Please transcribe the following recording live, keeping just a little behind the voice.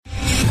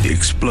The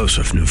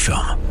explosive new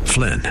film,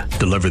 Flynn,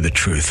 deliver the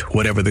truth,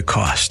 whatever the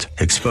cost,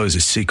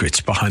 exposes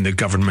secrets behind the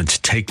government's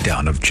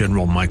takedown of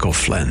General Michael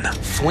Flynn.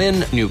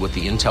 Flynn knew what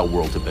the intel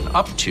world had been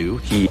up to.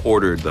 He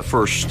ordered the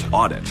first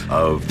audit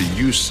of the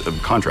use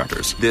of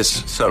contractors.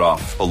 This set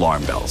off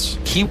alarm bells.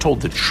 He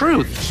told the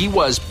truth. He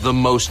was the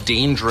most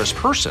dangerous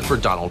person for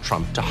Donald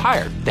Trump to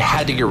hire. They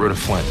had to get rid of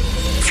Flynn.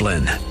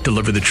 Flynn,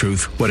 deliver the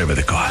truth, whatever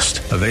the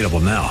cost. Available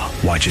now.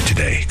 Watch it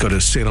today. Go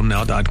to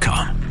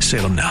salemnow.com.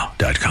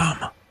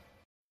 salemnow.com.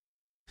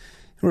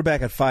 We're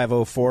back at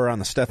 5:04 on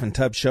the Stephen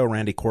Tubbs Show.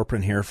 Randy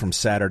Corcoran here from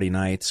Saturday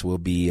Nights. We'll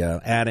be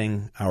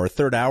adding our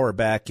third hour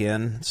back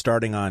in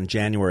starting on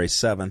January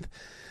 7th.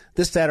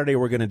 This Saturday,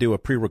 we're going to do a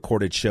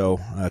pre-recorded show,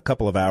 a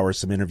couple of hours,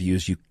 some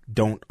interviews you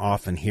don't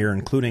often hear,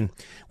 including,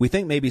 we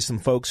think, maybe some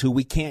folks who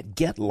we can't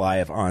get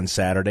live on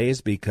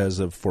Saturdays because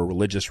of, for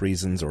religious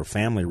reasons or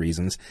family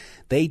reasons,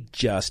 they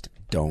just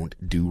don't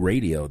do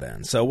radio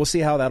then. So we'll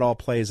see how that all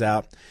plays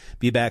out.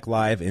 Be back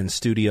live in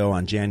studio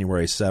on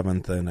January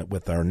 7th and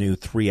with our new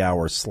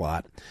 3-hour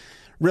slot.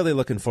 Really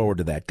looking forward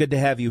to that. Good to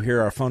have you here.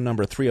 Our phone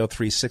number,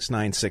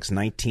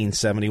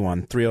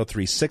 303-696-1971,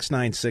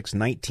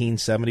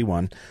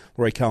 303-696-1971.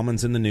 Roy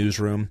Kelman's in the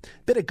newsroom.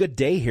 Been a good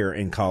day here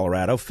in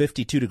Colorado.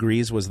 52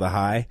 degrees was the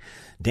high.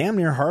 Damn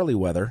near Harley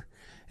weather,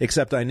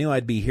 except I knew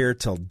I'd be here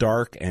till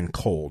dark and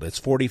cold. It's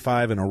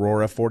 45 in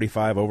Aurora,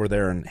 45 over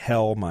there in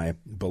Hell, my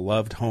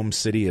beloved home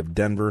city of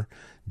Denver,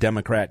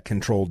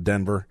 Democrat-controlled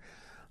Denver.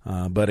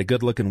 But a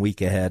good-looking week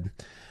ahead.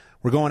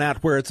 We're going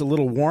out where it's a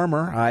little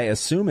warmer. I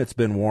assume it's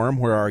been warm,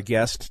 where our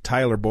guest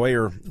Tyler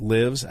Boyer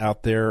lives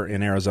out there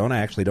in Arizona. I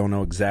actually don't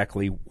know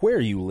exactly where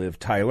you live,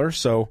 Tyler.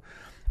 So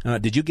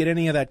did you get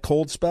any of that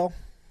cold spell?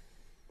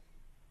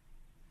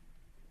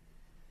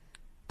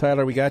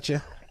 Tyler, we got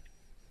you?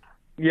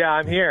 Yeah,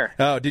 I'm here.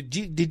 Oh,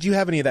 did you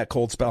have any of that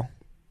cold spell?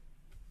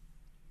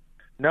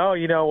 No,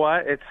 you know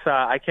what? It's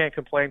I can't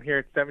complain here.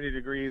 It's 70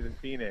 degrees in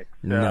Phoenix.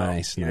 So,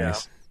 nice.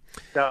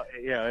 So,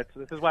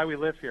 this is why we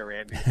live here,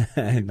 Randy.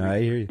 No,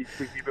 I hear you.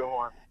 We keep it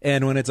warm.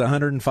 And when it's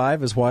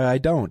 105 is why I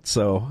don't.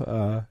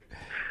 So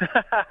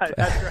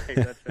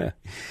That's right.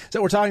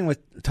 So we're talking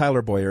with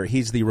Tyler Boyer.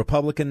 He's the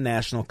Republican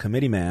National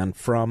Committee man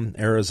from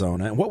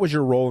Arizona. What was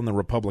your role in the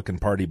Republican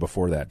Party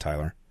before that,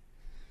 Tyler?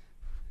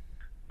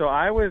 So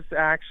I was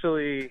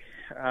actually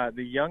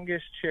the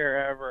youngest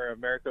chair ever of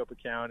Maricopa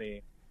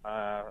County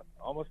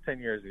almost 10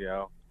 years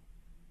ago.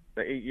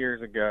 8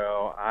 years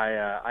ago,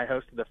 I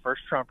hosted the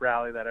first Trump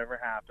rally that ever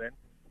happened.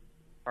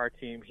 Our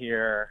team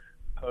here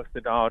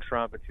hosted Donald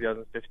Trump in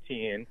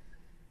 2015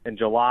 in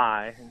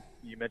July.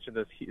 You mentioned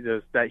that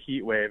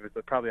heat wave. It's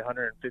probably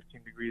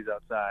 115 degrees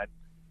outside,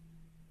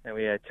 and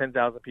we had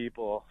 10,000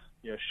 people,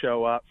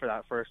 show up for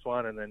that first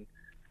one. And then,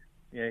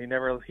 he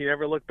never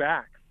looked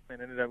back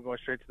and ended up going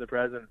straight to the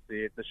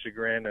presidency at the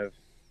chagrin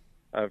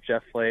of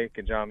Jeff Flake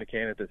and John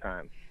McCain at the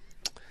time.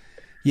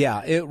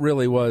 Yeah, it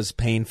really was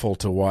painful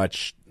to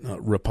watch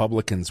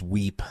Republicans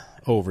weep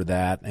over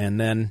that. And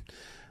then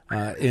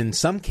in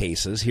some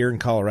cases, here in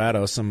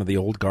Colorado, some of the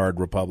old guard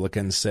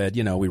Republicans said,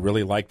 we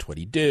really liked what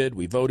he did.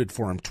 We voted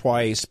for him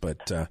twice,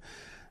 but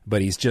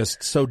he's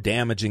just so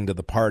damaging to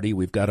the party.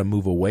 We've got to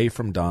move away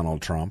from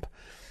Donald Trump.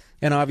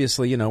 And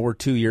obviously, we're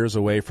 2 years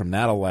away from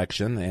that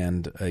election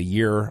and a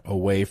year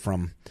away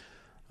from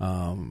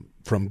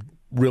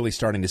really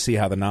starting to see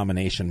how the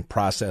nomination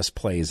process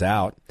plays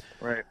out.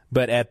 Right.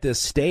 But at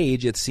this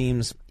stage, it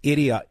seems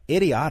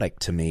idiotic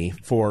to me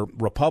for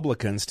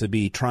Republicans to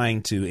be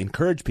trying to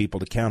encourage people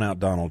to count out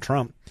Donald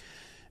Trump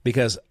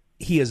because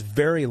he is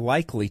very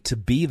likely to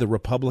be the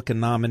Republican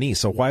nominee.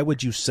 So why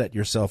would you set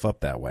yourself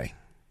up that way?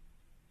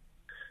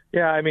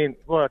 Yeah, I mean,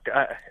 look,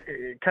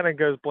 it kind of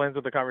blends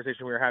with the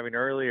conversation we were having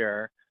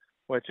earlier,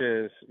 which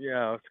is,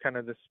 it's kind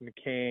of this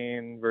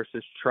McCain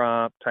versus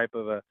Trump type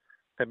of a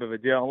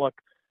deal. And look,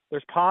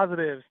 there's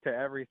positives to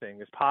everything.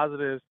 There's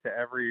positives to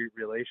every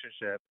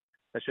relationship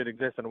that should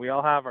exist. And we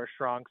all have our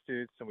strong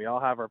suits and we all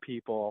have our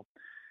people.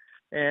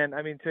 And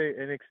I mean, to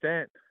an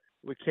extent,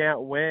 we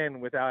can't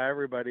win without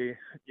everybody,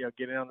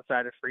 getting on the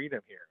side of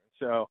freedom here.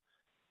 So,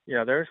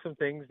 there's some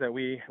things that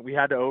we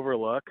had to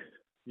overlook,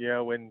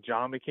 when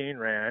John McCain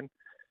ran,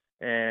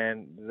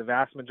 and the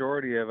vast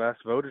majority of us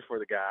voted for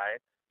the guy,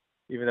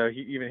 even though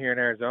even here in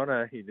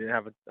Arizona, he didn't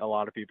have a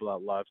lot of people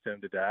that loved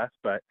him to death,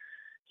 but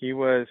he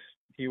was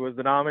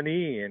the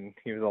nominee, and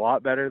he was a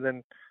lot better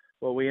than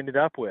what we ended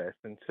up with.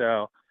 And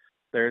so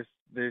there's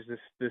this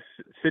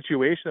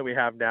situation that we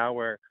have now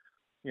where,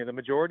 the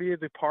majority of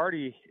the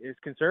party is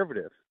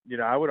conservative.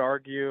 I would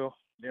argue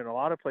in a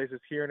lot of places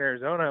here in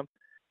Arizona,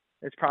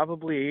 it's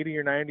probably 80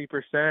 or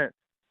 90%,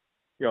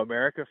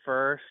 America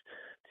First,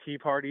 Tea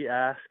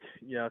Party-esque,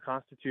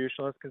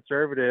 constitutionalist,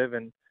 conservative,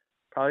 and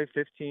probably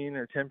 15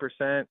 or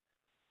 10%,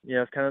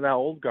 it's kind of that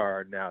old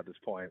guard now at this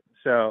point.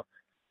 So,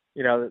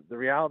 the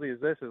reality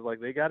is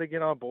they got to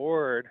get on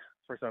board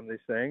for some of these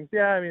things.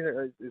 Yeah, I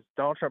mean, is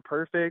Donald Trump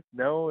perfect?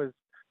 No.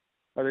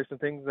 Are there some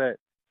things that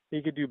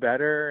he could do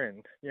better?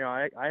 And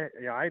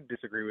I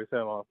disagree with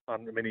him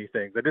on many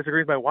things. I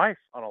disagree with my wife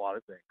on a lot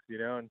of things.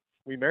 And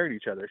we married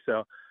each other,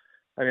 so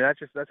I mean,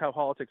 that's how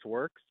politics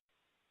works.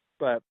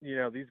 But,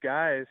 these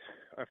guys,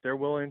 if they're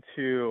willing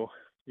to,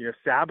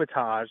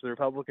 sabotage the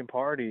Republican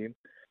Party,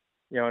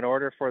 in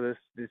order for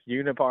this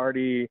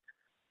uniparty,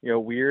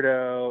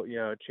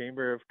 weirdo,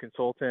 Chamber of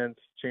Consultants,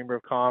 Chamber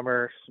of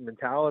Commerce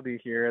mentality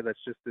here that's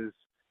just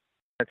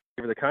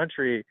for the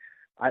country,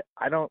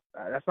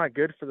 that's not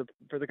good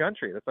for the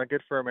country. That's not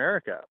good for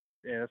America.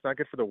 And it's not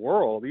good for the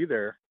world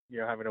either,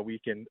 having a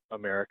weakened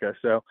America.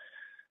 So,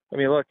 I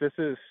mean, look, this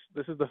is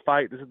the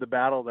fight. This is the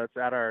battle that's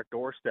at our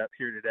doorstep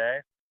here today.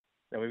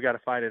 And we've got to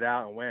fight it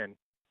out and win.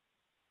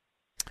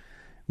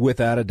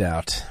 Without a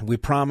doubt. We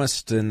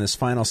promised in this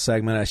final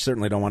segment, I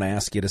certainly don't want to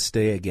ask you to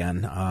stay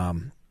again,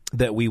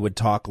 that we would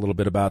talk a little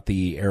bit about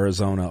the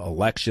Arizona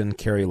election,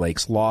 Kari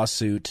Lake's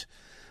lawsuit.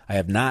 I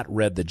have not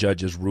read the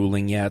judge's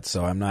ruling yet,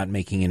 so I'm not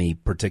making any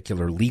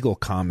particular legal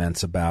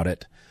comments about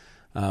it.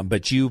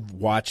 But you've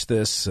watched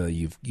this.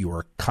 You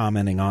were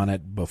commenting on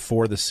it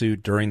before the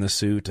suit, during the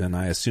suit, and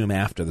I assume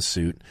after the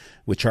suit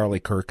with Charlie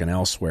Kirk and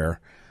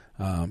elsewhere.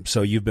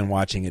 So you've been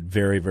watching it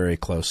very, very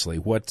closely.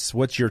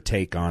 What's your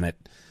take on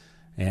it,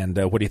 and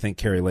what do you think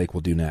Kari Lake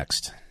will do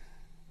next?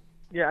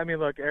 Yeah, I mean,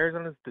 look,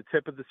 Arizona's the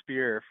tip of the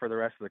spear for the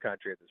rest of the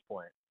country at this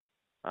point.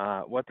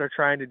 What they're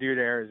trying to do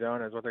to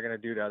Arizona is what they're going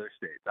to do to other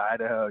states: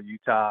 Idaho,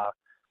 Utah,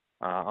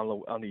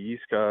 on the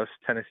East Coast,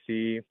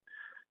 Tennessee.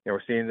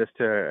 We're seeing this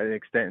to an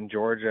extent in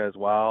Georgia as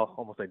well,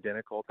 almost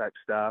identical type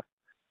stuff.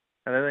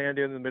 And then they're going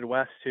to do it in the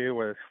Midwest too,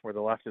 where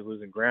the left is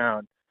losing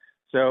ground.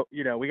 So,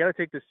 we got to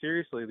take this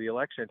seriously, the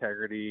election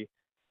integrity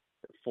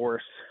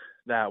force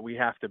that we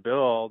have to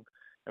build.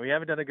 And we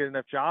haven't done a good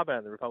enough job at it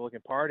in the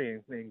Republican Party.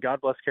 And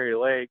God bless Kari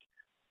Lake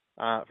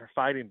for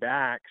fighting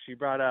back. She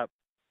brought up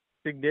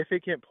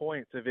significant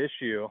points of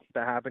issue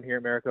that happened here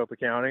in Maricopa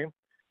County.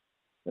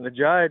 And the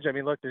judge, I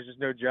mean, look, there's just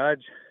no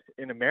judge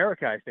in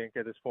America, I think,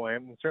 at this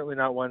point, and certainly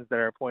not ones that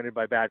are appointed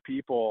by bad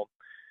people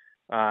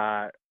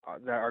that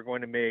are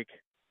going to make,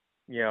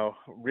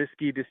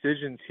 risky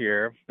decisions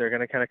here. They're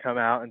going to kind of come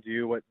out and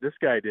do what this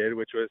guy did,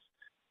 which was,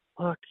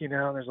 look,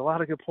 there's a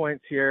lot of good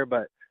points here,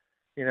 but,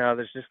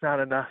 there's just not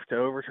enough to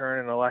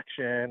overturn an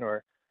election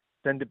or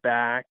send it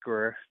back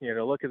or,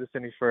 look at this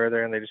any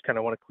further, and they just kind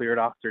of want to clear it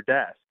off their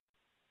desk.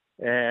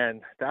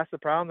 And that's the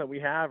problem that we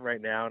have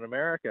right now in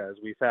America is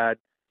we've had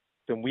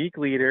some weak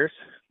leaders,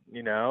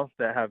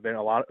 that have been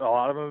a lot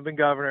of them have been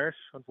governors,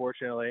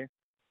 unfortunately,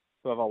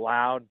 who have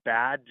allowed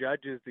bad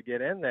judges to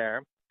get in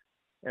there.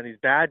 And these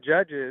bad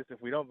judges,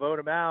 if we don't vote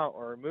them out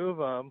or remove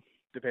them,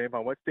 depending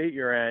upon what state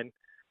you're in,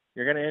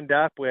 you're going to end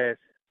up with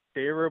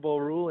favorable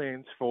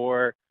rulings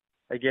for,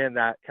 again,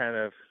 that kind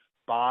of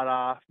bought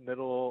off,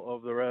 middle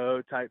of the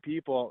road type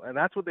people. And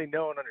that's what they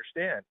know and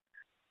understand.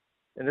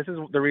 And this is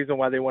the reason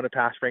why they want to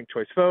pass ranked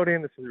choice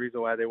voting. This is the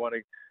reason why they want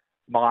to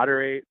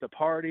moderate the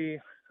party,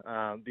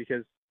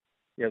 because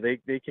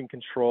they can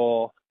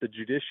control the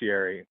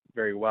judiciary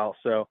very well.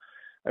 So,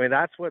 I mean,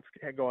 that's what's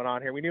going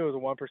on here. We knew it was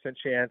a 1%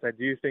 chance. I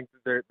do think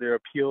that their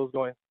appeal is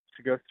going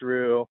to go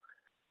through.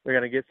 They're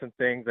going to get some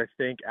things, I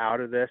think,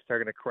 out of this. They're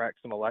going to correct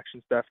some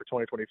election stuff for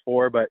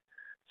 2024, but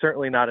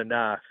certainly not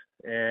enough.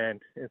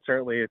 And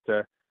certainly it's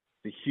a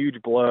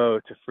huge blow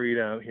to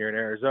freedom here in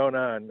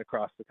Arizona and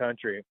across the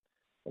country.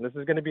 And this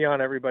is going to be on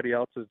everybody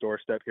else's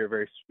doorstep here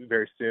very,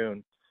 very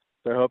soon.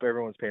 So I hope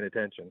everyone's paying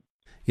attention.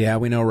 Yeah,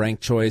 we know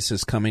ranked choice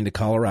is coming to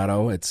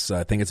Colorado. I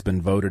think it's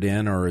been voted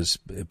in or is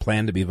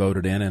planned to be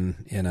voted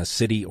in a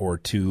city or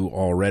two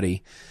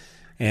already.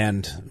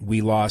 And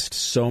we lost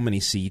so many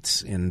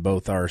seats in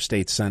both our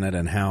state Senate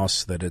and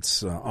House that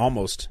it's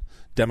almost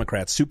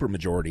Democrat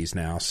supermajorities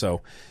now.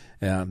 So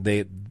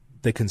they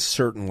can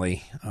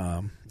certainly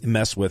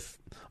mess with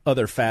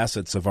other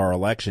facets of our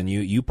election.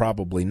 You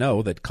probably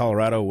know that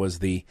Colorado was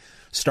the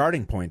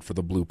starting point for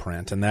the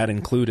blueprint, and that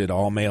included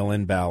all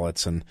mail-in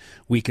ballots and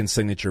weekend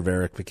signature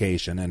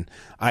verification and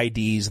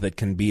IDs that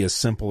can be as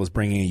simple as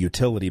bringing a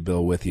utility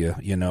bill with you,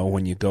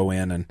 when you go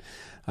in,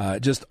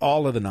 and just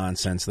all of the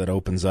nonsense that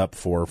opens up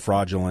for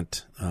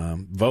fraudulent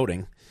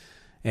voting.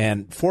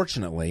 And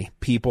fortunately,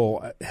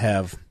 people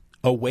have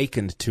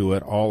awakened to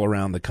it all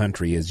around the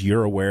country. As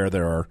you're aware,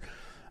 there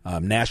are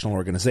national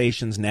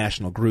organizations,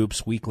 national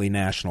groups, weekly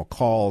national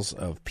calls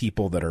of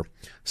people that are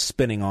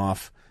spinning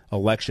off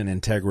election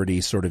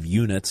integrity sort of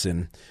units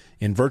in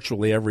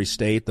virtually every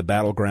state, the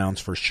battlegrounds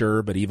for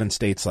sure, but even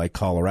states like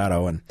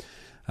Colorado. And,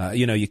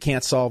 you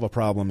can't solve a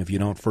problem if you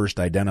don't first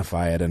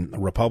identify it.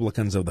 And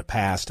Republicans of the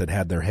past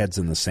had their heads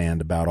in the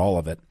sand about all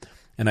of it.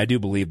 And I do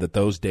believe that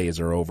those days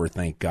are over,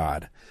 thank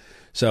God.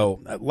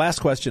 So last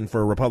question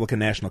for a Republican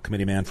National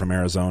Committee man from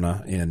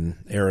Arizona in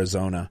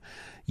Arizona.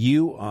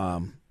 You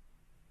have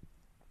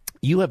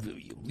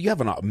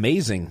an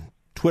amazing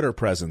Twitter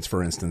presence,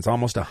 for instance,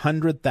 almost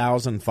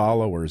 100,000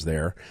 followers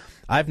there.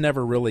 I've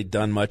never really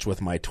done much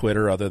with my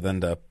Twitter other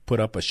than to put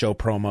up a show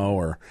promo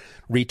or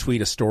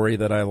retweet a story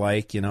that I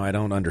like. I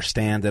don't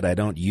understand it. I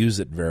don't use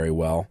it very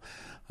well.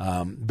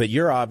 But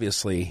you're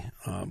obviously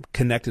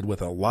connected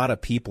with a lot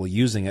of people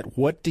using it.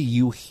 What do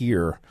you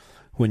hear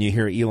when you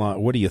hear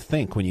Elon? What do you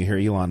think when you hear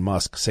Elon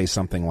Musk say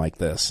something like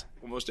this?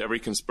 Almost every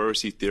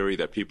conspiracy theory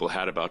that people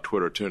had about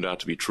Twitter turned out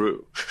to be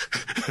true.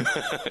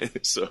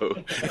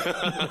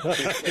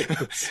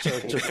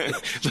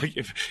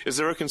 Is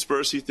there a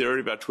conspiracy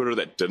theory about Twitter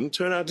that didn't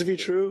turn out to be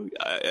true?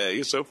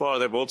 So far,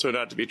 they've all turned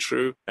out to be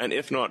true, and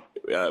if not,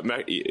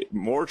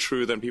 more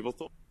true than people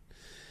thought.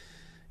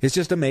 It's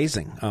just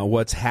amazing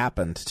what's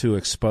happened to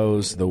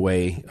expose the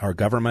way our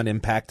government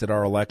impacted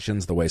our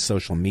elections, the way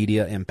social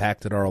media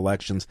impacted our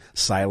elections,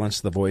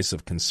 silenced the voice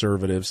of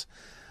conservatives.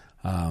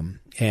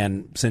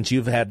 And since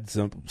you've had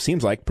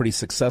seems like pretty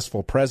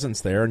successful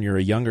presence there, and you're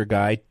a younger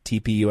guy,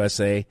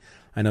 TPUSA,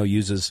 I know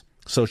uses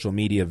social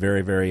media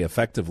very, very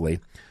effectively.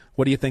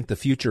 What do you think the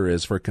future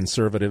is for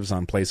conservatives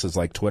on places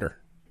like Twitter?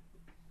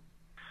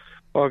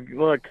 Well,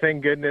 look,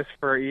 thank goodness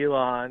for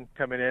Elon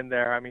coming in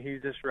there. I mean,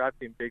 he's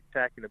disrupting big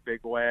tech in a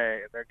big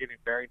way, and they're getting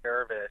very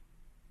nervous,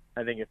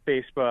 I think, at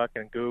Facebook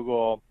and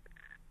Google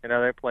and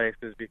other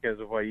places because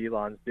of what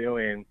Elon's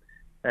doing.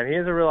 And he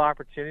has a real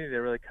opportunity to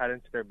really cut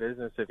into their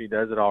business if he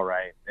does it all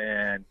right.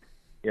 And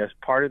yes,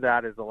 part of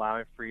that is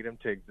allowing freedom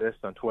to exist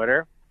on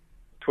Twitter.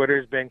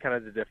 Twitter's been kind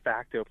of the de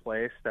facto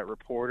place that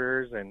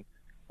reporters and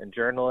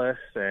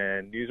journalists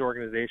and news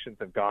organizations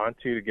have gone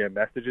to get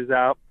messages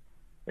out.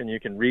 And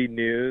you can read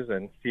news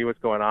and see what's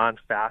going on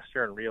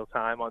faster in real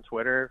time on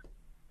Twitter.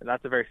 And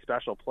that's a very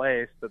special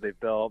place that they've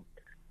built.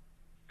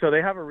 So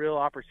they have a real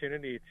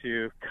opportunity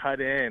to cut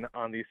in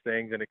on these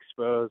things and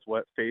expose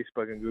what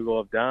Facebook and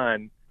Google have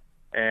done.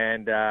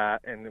 And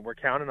we're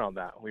counting on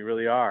that. We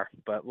really are.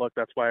 But look,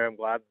 that's why I'm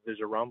glad there's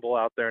a Rumble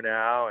out there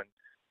now,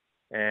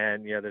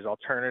 and you know, there's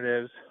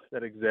alternatives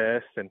that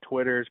exist. And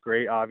Twitter's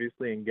great,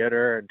 obviously, and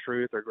Getter and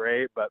Truth are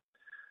great. But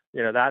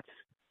you know, that's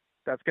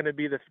going to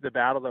be the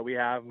battle that we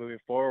have moving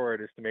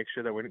forward, is to make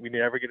sure that we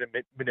never get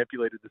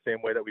manipulated the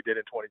same way that we did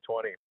in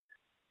 2020.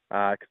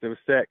 Because it was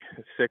sick.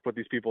 It's sick what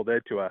these people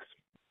did to us.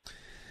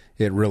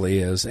 It really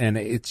is, and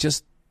it's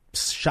just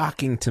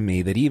shocking to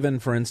me that even,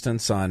 for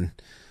instance, on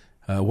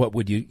what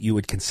would you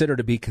would consider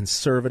to be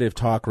conservative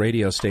talk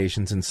radio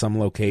stations in some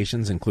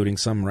locations, including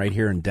some right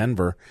here in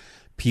Denver,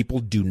 people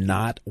do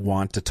not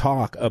want to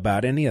talk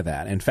about any of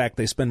that. In fact,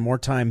 they spend more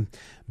time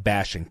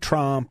bashing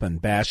Trump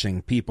and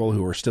bashing people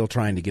who are still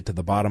trying to get to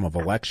the bottom of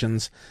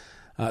elections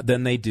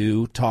than they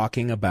do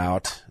talking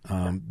about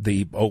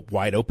the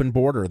wide open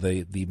border,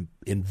 the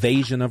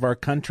invasion of our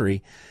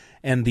country,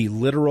 and the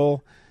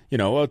literal,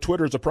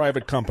 Twitter's a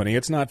private company.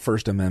 It's not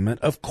First Amendment.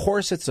 Of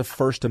course it's a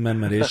First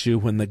Amendment issue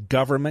when the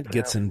government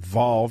gets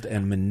involved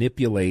and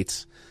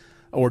manipulates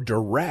or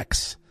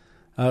directs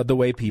the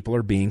way people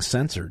are being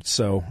censored.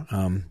 So,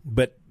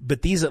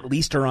 but these at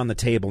least are on the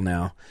table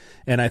now,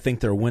 and I think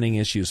they're winning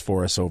issues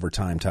for us over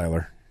time,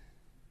 Tyler.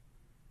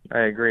 I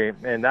agree,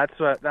 and that's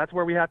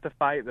where we have to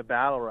fight the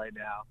battle right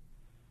now.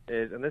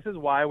 And this is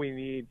why we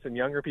need some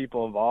younger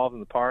people involved in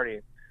the party,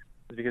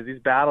 is because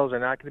these battles are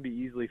not going to be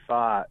easily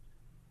fought.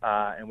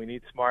 And we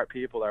need smart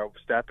people that are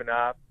stepping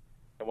up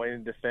and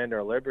wanting to defend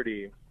our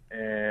liberty.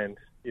 And,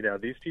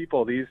 these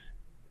people, these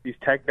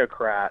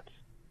technocrats,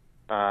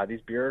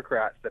 these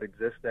bureaucrats that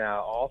exist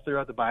now all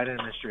throughout the Biden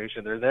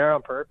administration, they're there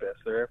on purpose.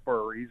 They're there for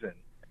a reason.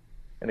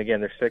 And, again,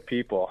 they're sick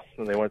people,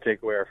 and they want to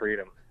take away our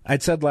freedom.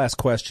 I'd said last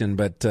question,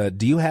 but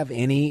do you have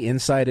any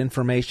inside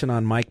information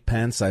on Mike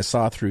Pence? I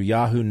saw through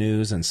Yahoo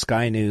News and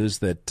Sky News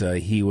that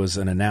he was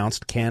an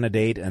announced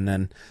candidate, and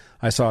then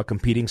I saw a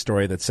competing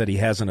story that said he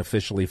hasn't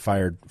officially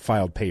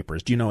filed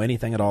papers. Do you know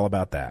anything at all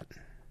about that?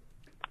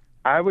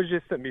 I was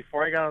just,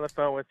 before I got on the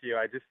phone with you,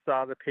 I just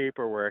saw the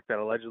paperwork that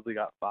allegedly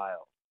got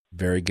filed.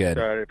 Very good.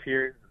 So it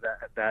appears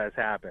that has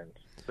happened.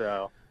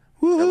 So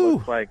Woo-hoo. It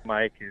looks like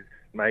Mike is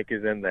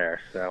in there.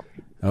 So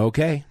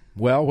okay.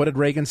 Well, what did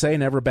Reagan say?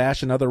 Never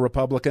bash another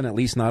Republican, at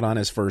least not on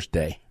his first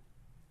day.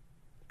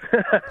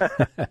 That's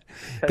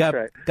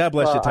right. God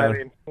bless you,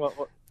 Tyler.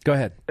 Go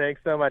ahead.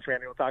 Thanks so much,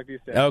 Randy. We'll talk to you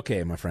soon.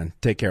 Okay, my friend.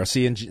 Take care. I'll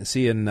see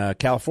you in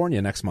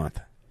California next month.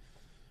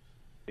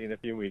 See you in a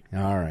few weeks.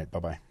 All right.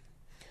 Bye-bye.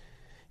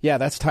 Yeah,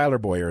 that's Tyler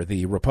Boyer,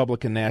 the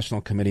Republican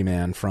National Committee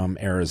man from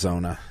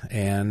Arizona,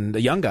 and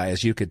a young guy,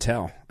 as you could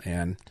tell.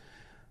 And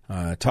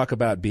talk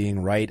about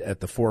being right at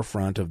the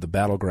forefront of the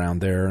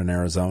battleground there in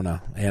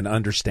Arizona and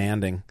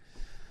understanding.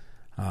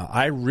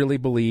 I really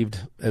believed,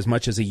 as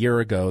much as a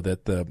year ago,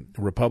 that the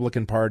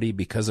Republican Party,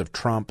 because of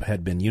Trump,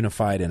 had been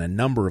unified in a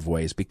number of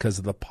ways, because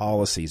of the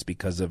policies,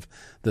 because of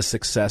the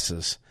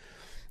successes.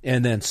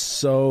 And then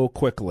so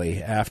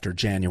quickly after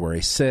January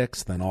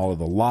 6th and all of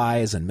the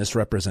lies and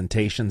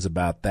misrepresentations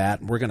about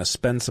that, we're going to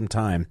spend some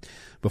time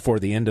before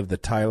the end of the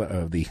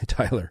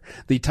Tyler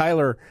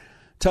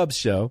Tubbs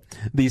Show,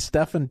 the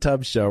Stephen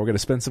Tubbs Show. We're going to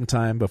spend some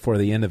time before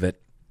the end of it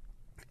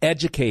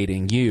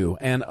educating you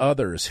and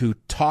others who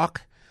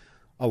talk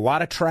a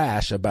lot of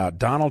trash about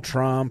Donald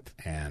Trump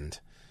and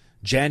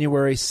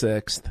January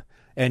 6th,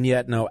 and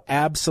yet know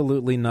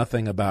absolutely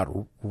nothing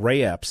about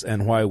Ray Epps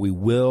and why we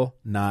will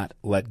not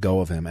let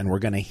go of him. And we're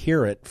going to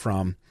hear it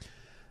from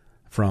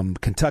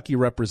Kentucky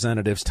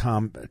Representative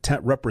Tom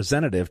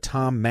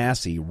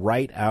Massey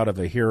right out of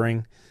a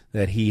hearing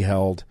that he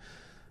held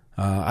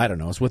I don't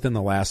know, it's within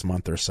the last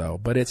month or so.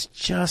 But it's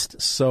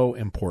just so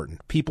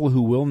important. People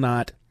who will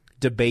not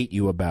debate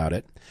you about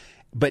it,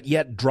 but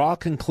yet draw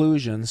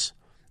conclusions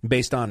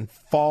based on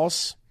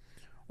false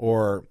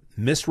or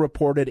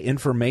misreported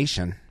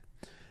information,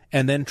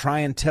 and then try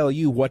and tell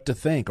you what to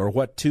think or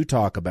what to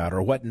talk about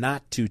or what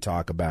not to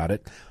talk about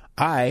it.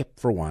 I,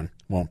 for one,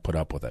 won't put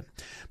up with it.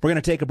 We're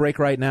going to take a break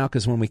right now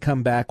because when we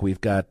come back,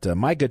 we've got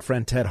my good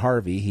friend Ted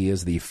Harvey. He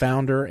is the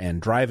founder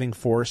and driving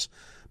force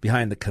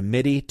behind the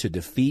Committee to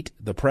Defeat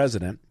the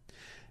President,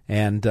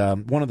 and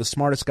one of the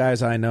smartest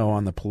guys I know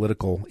in the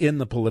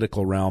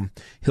political realm.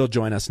 He'll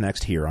join us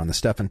next here on the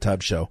Stephen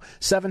Tubbs Show,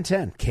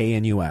 710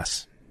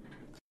 KNUS.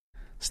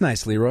 It's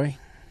nice, Leroy.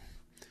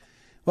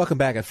 Welcome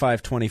back at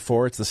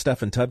 524. It's the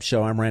Stephen Tubbs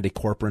Show. I'm Randy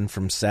Corcoran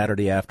from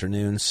Saturday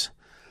afternoons,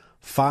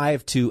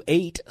 5 to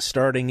 8,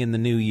 starting in the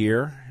new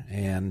year.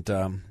 And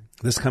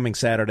this coming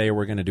Saturday,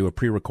 we're going to do a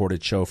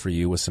pre-recorded show for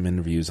you with some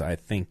interviews I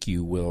think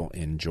you will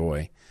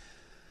enjoy.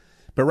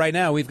 But right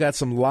now, we've got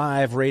some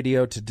live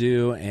radio to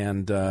do,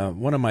 and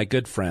one of my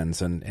good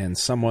friends and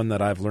someone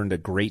that I've learned a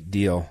great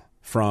deal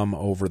from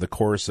over the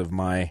course of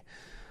my,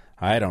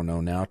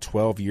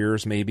 12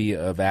 years maybe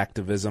of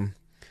activism.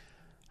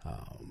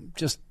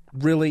 Just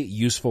really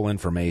useful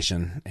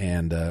information,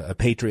 and a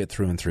patriot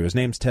through and through. His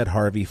name's Ted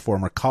Harvey,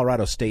 former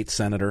Colorado State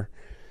Senator,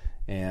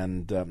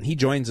 and he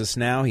joins us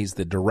now. He's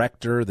the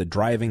director, the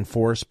driving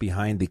force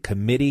behind the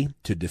Committee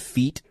to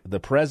Defeat the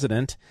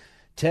President.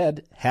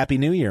 Ted, Happy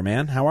New Year,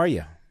 man. How are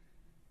you?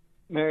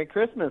 Merry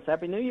Christmas.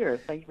 Happy New Year.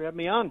 Thank you for having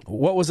me on.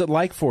 What was it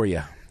like for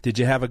you? Did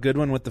you have a good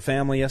one with the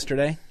family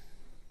yesterday?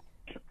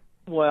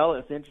 Well,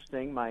 it's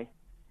interesting. My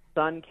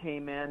son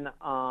came in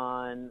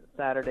on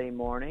Saturday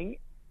morning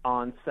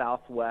on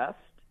Southwest,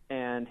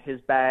 and his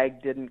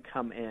bag didn't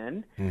come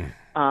in. And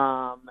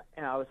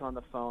I was on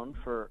the phone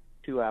for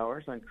 2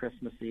 hours on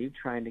Christmas Eve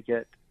trying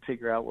to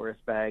figure out where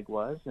his bag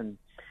was, and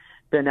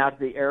been out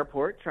to the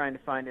airport trying to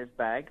find his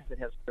bag because it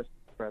has Christmas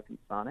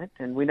presents on it,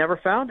 and we never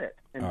found it.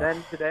 And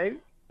then today,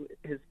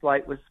 his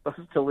flight was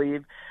supposed to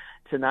leave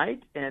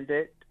tonight, and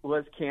it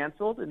was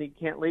canceled, and he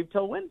can't leave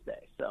till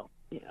Wednesday. So,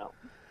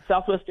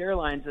 Southwest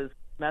Airlines is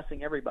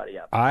messing everybody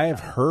up. I've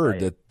heard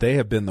that they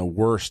have been the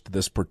worst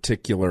this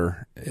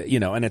particular,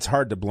 and it's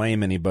hard to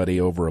blame anybody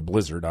over a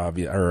blizzard,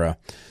 or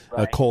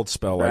a cold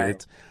spell.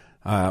 Right.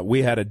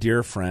 We had a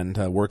dear friend,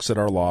 works at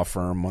our law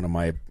firm, one of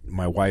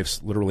my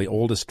wife's literally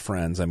oldest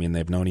friends. I mean,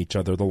 they've known each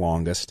other the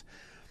longest.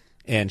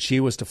 And she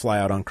was to fly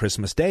out on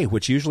Christmas Day,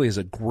 which usually is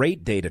a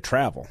great day to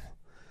travel.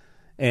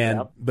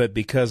 But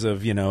because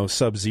of,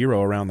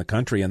 sub-zero around the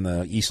country, and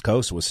the East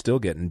Coast was still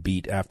getting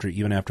beat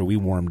even after we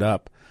warmed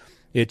up,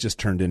 it just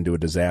turned into a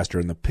disaster.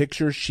 And the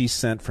pictures she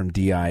sent from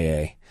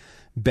DIA,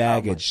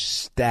 baggage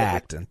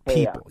stacked and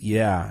people,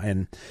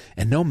 and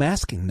no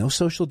masking, no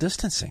social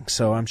distancing.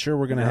 So I'm sure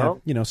we're going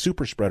to have,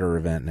 super spreader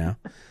event now.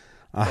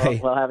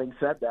 Well, having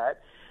said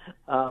that,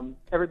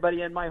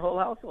 everybody in my whole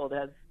household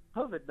has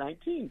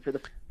COVID-19 for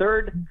the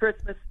third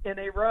Christmas in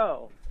a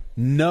row.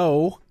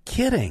 No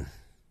kidding.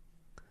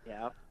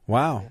 Yeah.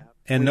 Wow. Yeah.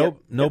 And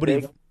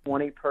nobody.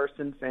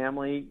 20-person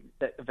family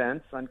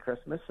events on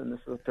Christmas, and this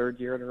is the third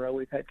year in a row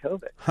we've had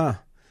COVID. Huh.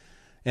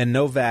 And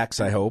no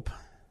vax, I hope.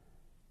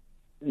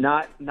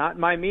 Not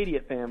my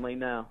immediate family,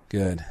 no.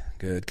 Good.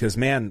 Because,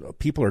 man,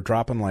 people are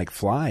dropping like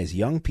flies,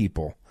 young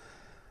people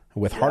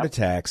with heart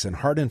attacks and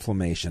heart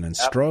inflammation and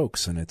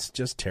strokes, and it's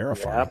just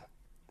terrifying.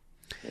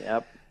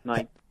 Yep.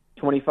 My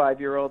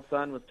 25-year-old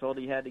son was told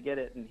he had to get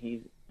it, and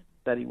he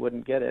said he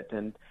wouldn't get it,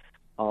 and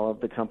all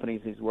of the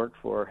companies he's worked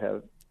for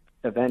have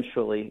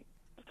eventually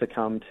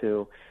succumbed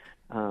to,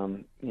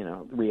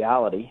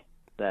 reality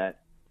that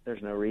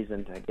there's no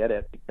reason to get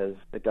it because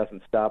it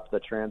doesn't stop the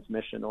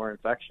transmission or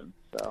infection.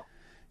 So,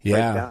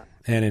 yeah,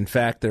 and in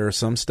fact, there are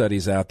some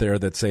studies out there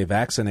that say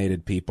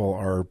vaccinated people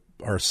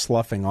are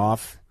sloughing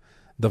off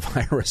the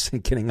virus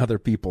and getting other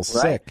people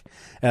sick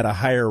at a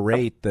higher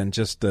rate than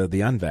just the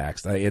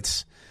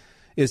unvaxxed.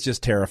 It's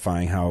just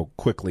terrifying how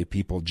quickly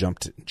people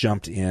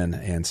jumped in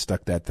and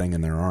stuck that thing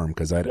in their arm.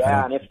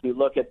 And if you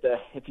look at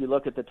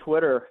the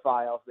Twitter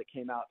files that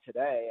came out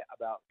today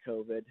about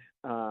COVID,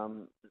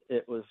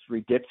 it was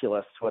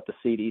ridiculous what the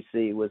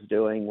CDC was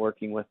doing,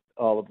 working with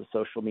all of the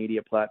social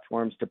media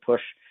platforms to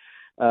push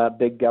a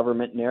big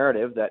government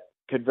narrative that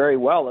could very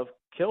well have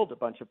killed a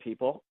bunch of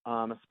people,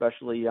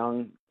 especially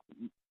young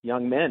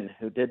men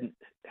who didn't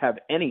have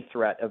any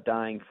threat of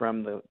dying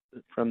from the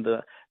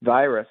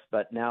virus,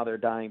 but now they're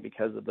dying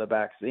because of the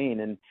vaccine.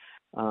 And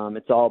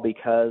it's all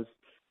because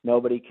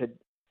nobody could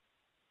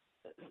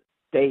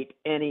state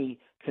any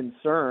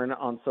concern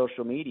on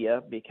social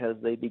media because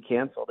they'd be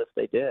canceled if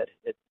they did.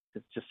 It's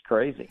just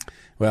crazy.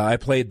 Well, I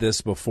played this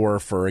before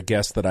for a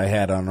guest that I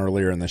had on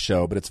earlier in the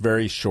show, but it's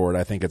very short.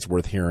 I think it's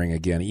worth hearing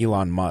again.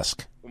 Elon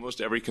Musk. Almost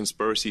every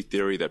conspiracy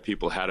theory that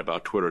people had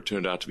about Twitter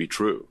turned out to be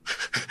true.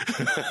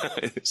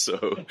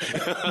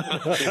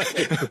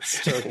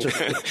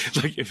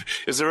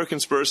 Is there a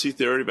conspiracy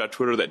theory about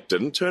Twitter that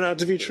didn't turn out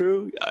to be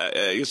true?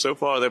 So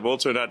far, they've all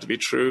turned out to be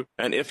true,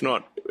 and if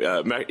not,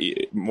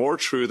 more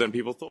true than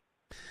people thought.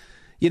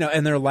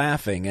 And they're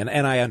laughing,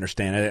 and I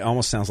understand it. It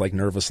almost sounds like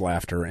nervous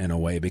laughter in a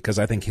way, because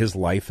I think his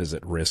life is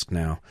at risk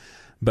now.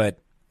 But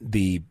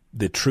the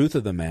truth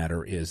of the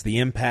matter is the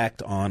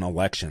impact on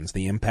elections,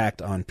 the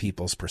impact on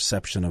people's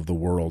perception of the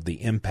world,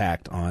 the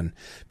impact on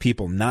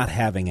people not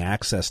having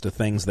access to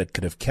things that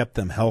could have kept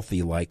them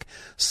healthy, like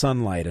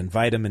sunlight and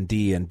vitamin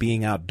D and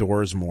being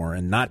outdoors more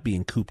and not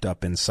being cooped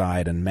up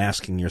inside and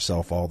masking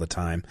yourself all the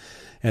time.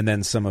 And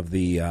then some of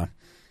the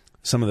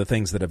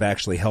things that have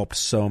actually helped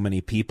so many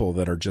people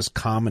that are just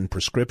common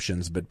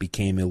prescriptions but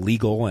became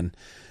illegal and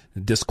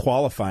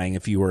disqualifying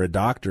if you were a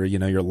doctor.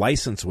 Your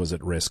license was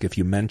at risk if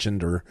you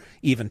mentioned or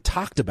even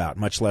talked about,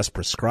 much less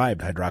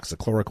prescribed,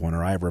 hydroxychloroquine or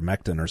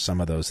ivermectin or some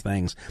of those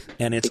things.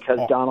 And it's because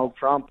Donald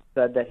Trump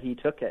said that he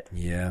took it.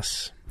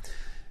 Yes.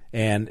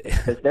 And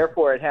because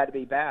therefore it had to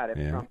be bad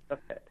if Trump took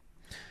it.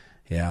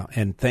 Yeah,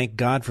 and thank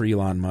God for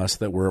Elon Musk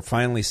that we're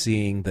finally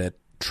seeing that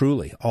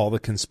truly all the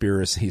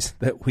conspiracies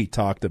that we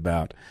talked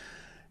about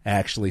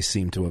actually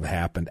seem to have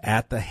happened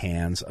at the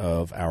hands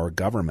of our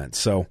government.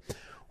 So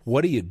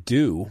what do you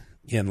do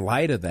in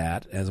light of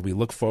that as we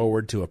look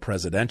forward to a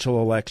presidential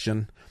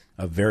election,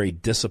 a very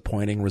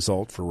disappointing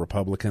result for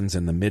Republicans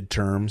in the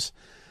midterms?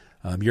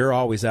 You're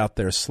always out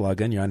there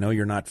slugging. I know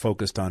you're not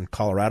focused on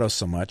Colorado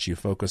so much. You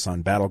focus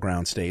on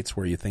battleground states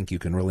where you think you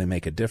can really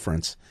make a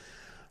difference.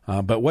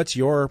 But what's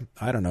your,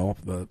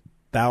 the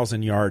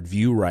 1,000-yard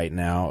view right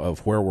now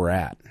of where we're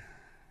at?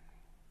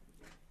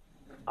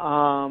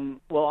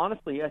 Well,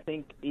 honestly, I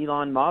think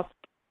Elon Musk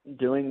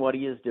doing what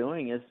he is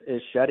doing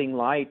is shedding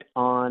light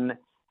on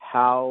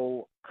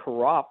how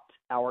corrupt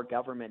our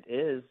government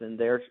is and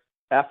their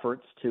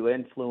efforts to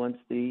influence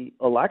the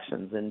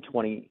elections in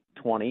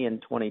 2020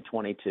 and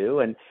 2022,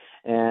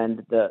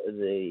 and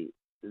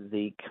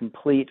the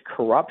complete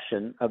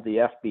corruption of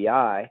the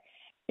FBI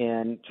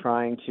in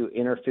trying to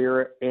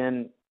interfere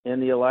in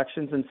the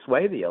elections and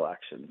sway the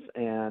elections.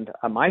 And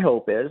my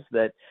hope is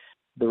that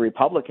the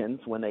Republicans,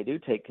 when they do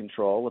take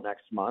control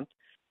next month,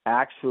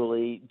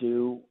 actually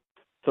do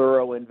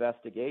thorough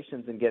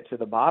investigations and get to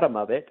the bottom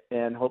of it,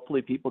 and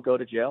hopefully people go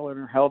to jail and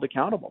are held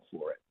accountable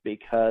for it,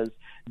 because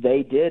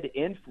they did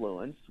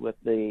influence with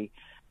the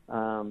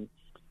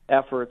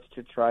efforts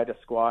to try to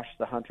squash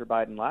the Hunter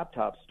Biden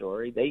laptop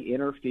story. They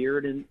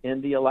interfered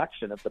in the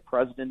election of the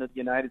President of the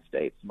United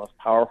States, the most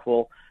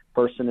powerful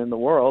person in the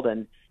world,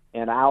 and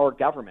our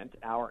government,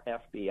 our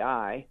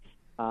FBI,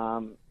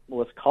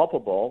 was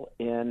culpable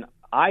in,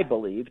 I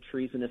believe,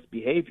 treasonous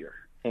behavior.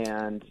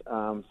 And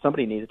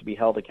somebody needed to be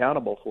held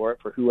accountable for it,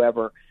 for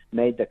whoever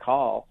made the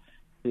call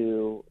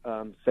to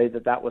say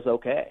that was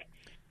okay.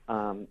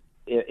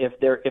 If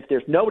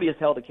there's nobody is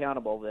held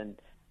accountable, then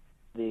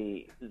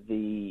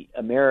the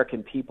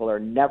American people are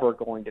never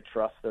going to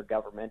trust their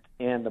government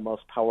and the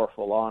most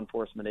powerful law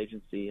enforcement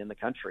agency in the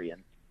country,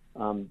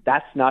 and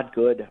that's not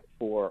good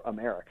for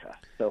America.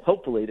 So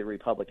hopefully the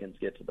Republicans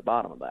get to the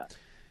bottom of that.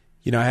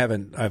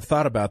 I've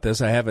thought about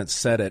this. I haven't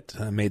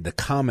made the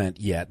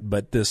comment yet,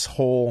 but this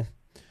whole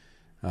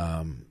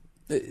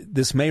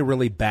this may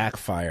really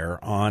backfire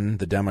on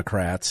the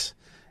Democrats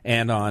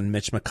and on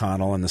Mitch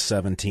McConnell and the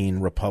 17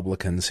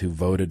 Republicans who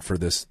voted for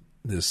this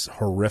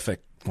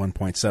horrific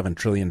 $1.7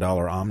 trillion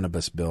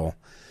omnibus bill,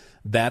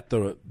 that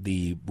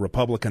the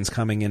Republicans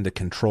coming into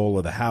control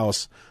of the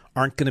House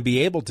aren't going to be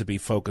able to be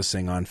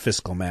focusing on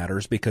fiscal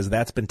matters because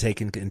that's been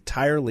taken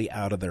entirely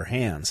out of their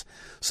hands.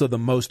 So the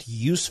most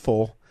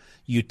useful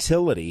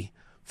utility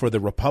for the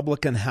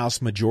Republican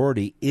House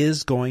majority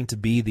is going to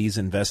be these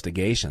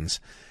investigations,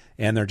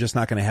 and they're just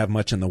not going to have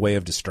much in the way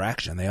of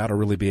distraction. They ought to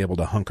really be able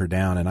to hunker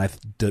down, and I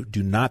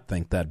do not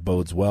think that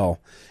bodes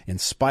well in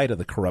spite of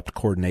the corrupt,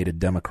 coordinated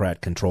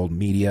Democrat-controlled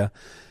media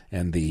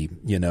and the,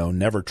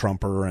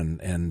 never-Trumper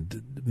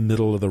and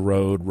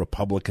middle-of-the-road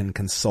Republican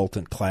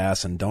consultant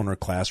class and donor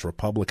class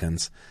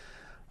Republicans.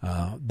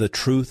 The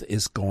truth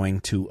is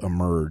going to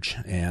emerge,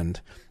 and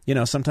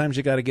sometimes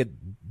you got to get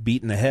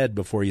beat in the head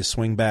before you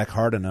swing back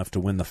hard enough to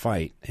win the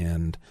fight,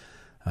 and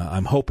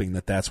I'm hoping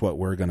that that's what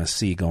we're going to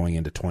see going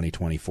into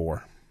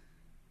 2024.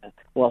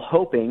 Well,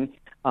 hoping,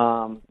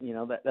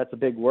 that's a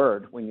big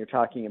word when you're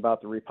talking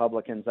about the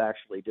Republicans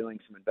actually doing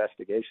some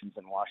investigations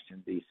in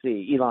Washington,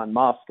 D.C. Elon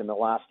Musk in the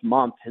last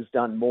month has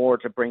done more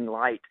to bring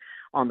light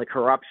on the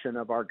corruption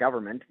of our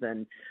government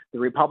than the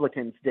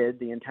Republicans did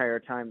the entire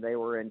time they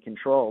were in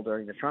control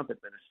during the Trump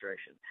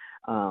administration.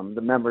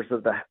 The members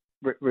of the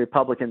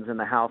Republicans in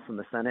the House and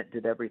the Senate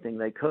did everything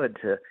they could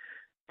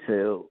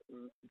to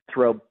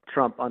throw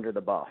Trump under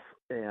the bus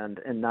and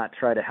not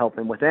try to help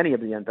him with any of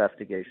the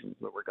investigations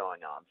that were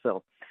going on.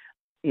 So,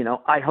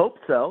 I hope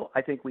so.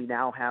 I think we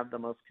now have the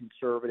most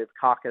conservative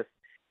caucus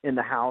in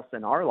the House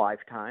in our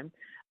lifetime,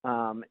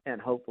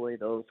 and hopefully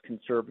those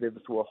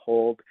conservatives will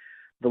hold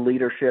the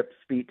leadership's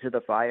feet to the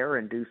fire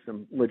and do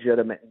some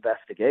legitimate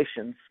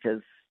investigations,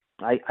 because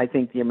I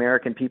think the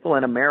American people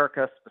and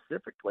America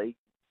specifically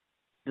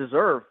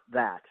deserve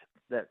that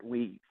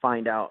we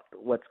find out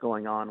what's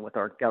going on with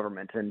our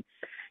government. And,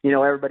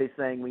 everybody's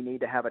saying we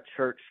need to have a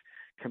church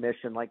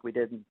commission like we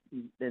did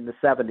in the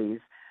 70s.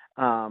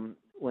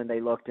 when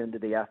they looked into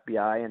the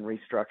FBI and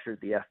restructured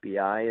the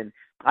FBI. And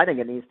I think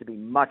it needs to be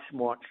much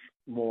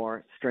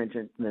more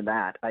stringent than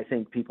that. I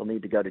think people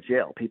need to go to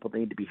jail. People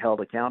need to be held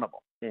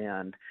accountable.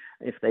 And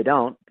if they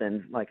don't,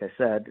 then, like I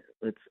said,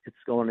 it's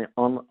going to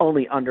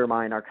only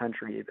undermine our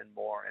country even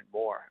more and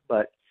more.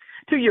 But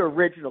to your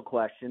original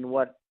question,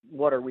 what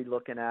are we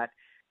looking at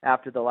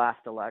after the last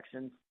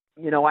election?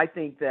 I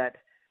think that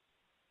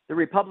the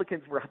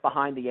Republicans were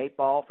behind the eight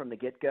ball from the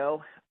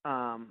get-go.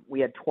 We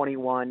had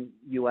 21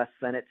 U.S.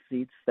 Senate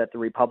seats that the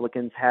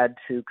Republicans had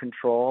to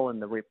control,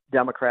 and the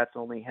Democrats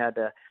only had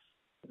to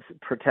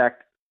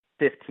protect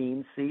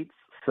 15 seats.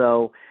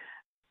 So,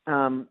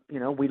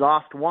 we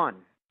lost one,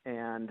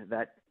 and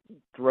that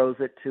throws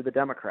it to the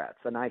Democrats.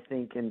 And I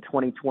think in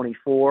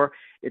 2024,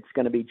 it's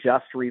going to be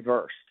just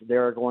reversed.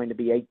 There are going to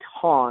be a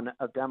ton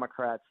of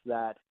Democrats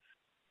that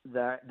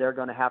they're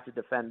going to have to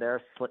defend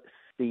their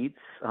seats,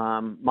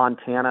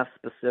 Montana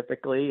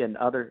specifically, and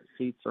other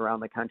seats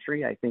around the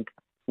country. I think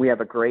we have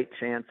a great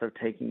chance of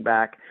taking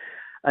back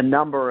a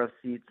number of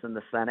seats in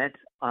the Senate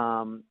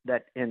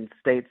that in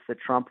states that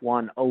Trump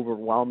won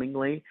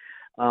overwhelmingly.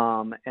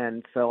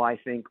 And so I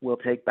think we'll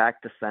take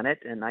back the Senate.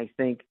 And I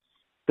think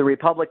the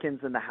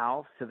Republicans in the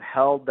House have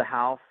held the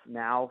House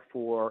now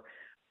for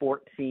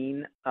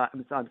 11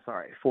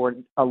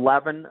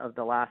 of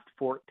the last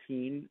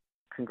 14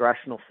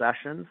 congressional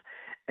sessions.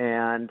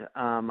 And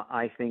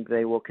I think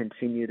they will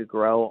continue to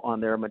grow on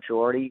their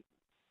majority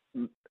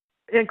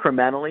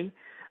incrementally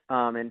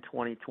in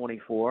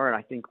 2024. And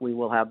I think we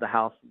will have the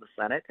House and the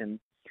Senate. And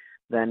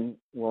then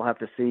we'll have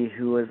to see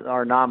who is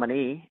our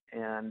nominee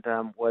and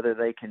whether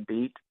they can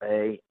beat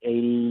a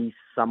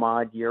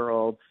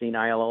 80-some-odd-year-old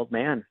senile old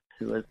man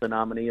who is the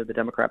nominee of the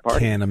Democrat Party.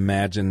 Can't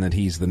imagine that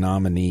he's the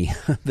nominee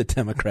of the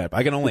Democrat.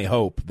 I can only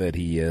hope that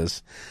he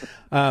is.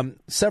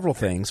 Several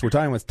things. We're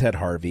talking with Ted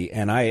Harvey,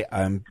 and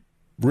I'm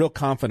real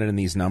confident in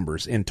these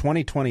numbers. In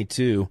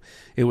 2022,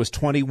 it was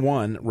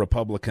 21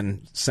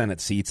 Republican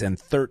Senate seats and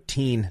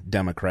 13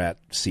 Democrat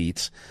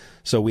seats.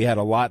 So we had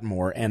a lot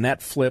more, and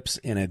that flips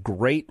in a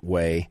great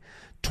way.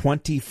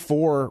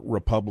 24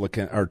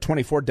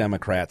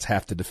 Democrats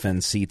have to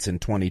defend seats in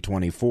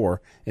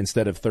 2024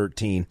 instead of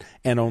 13,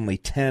 and only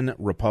 10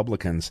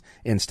 Republicans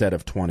instead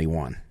of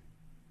 21.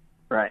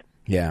 Right.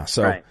 Yeah,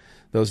 so right.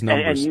 Those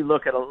numbers. And you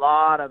look at a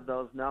lot of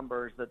those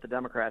numbers that the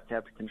Democrats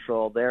have to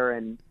control, they're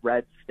in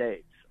red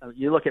states.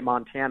 You look at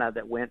Montana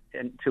that went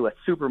into a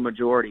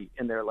supermajority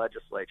in their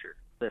legislature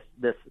this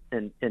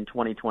in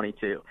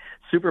 2022.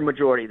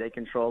 Supermajority they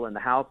control in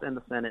the House and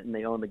the Senate, and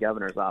they own the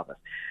governor's office.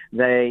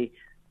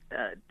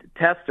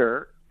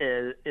 Tester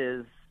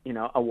is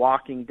a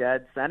walking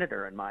dead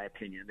senator, in my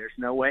opinion. There's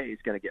no way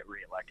he's going to get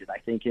reelected. I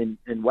think in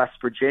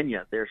West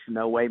Virginia, there's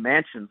no way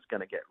Manchin's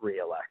going to get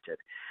reelected.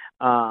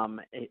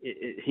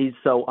 He's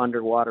so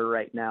underwater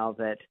right now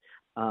that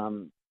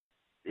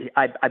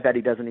I bet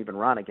he doesn't even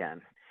run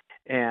again.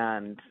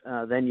 And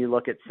then you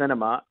look at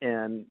Sinema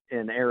in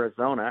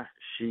Arizona.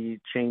 She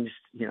changed,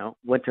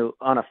 went to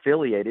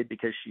unaffiliated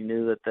because she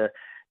knew that the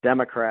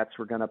Democrats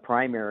were going to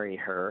primary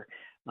her.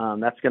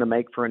 That's going to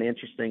make for an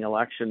interesting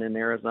election in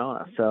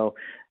Arizona. So,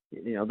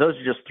 those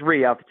are just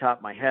three off the top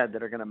of my head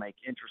that are going to make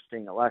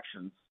interesting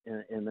elections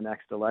in the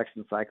next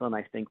election cycle, and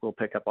I think we'll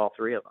pick up all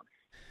three of them.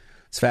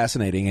 It's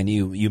fascinating, and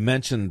you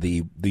mentioned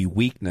the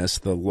weakness,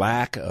 the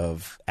lack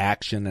of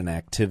action and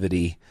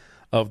activity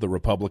of the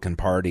Republican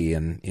Party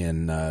in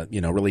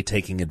really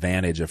taking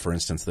advantage of, for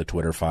instance, the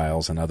Twitter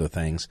files and other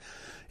things.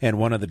 And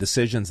one of the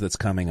decisions that's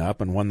coming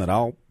up, and one that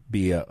I'll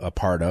be a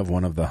part of,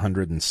 one of the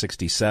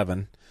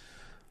 167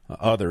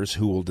 others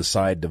who will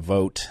decide to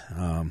vote.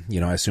 I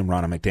assume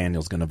Ronna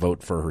McDaniel's going to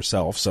vote for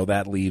herself, so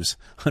that leaves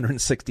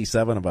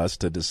 167 of us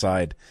to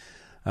decide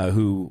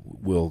who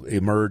will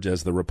emerge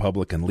as the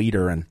Republican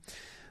leader. And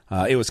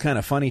it was kind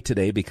of funny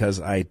today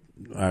because I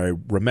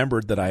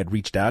remembered that I had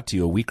reached out to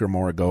you a week or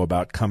more ago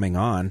about coming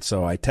on,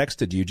 so I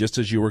texted you just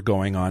as you were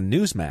going on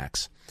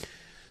Newsmax.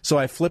 So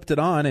I flipped it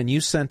on, and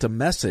you sent a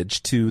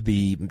message to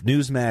the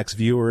Newsmax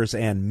viewers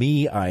and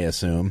me, I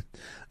assume,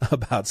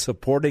 about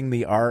supporting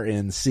the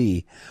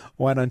RNC.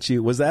 Why don't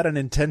you? Was that an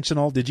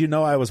intentional? Did you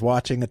know I was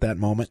watching at that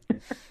moment?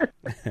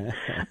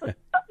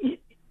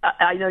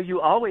 I know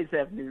you always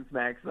have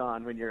Newsmax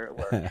on when you're at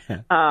work.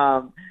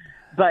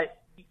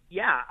 But,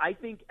 yeah, I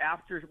think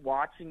after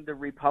watching the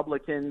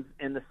Republicans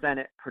in the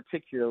Senate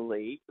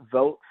particularly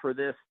vote for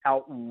this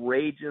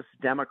outrageous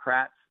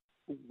Democrats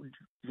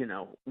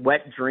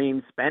wet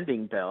dream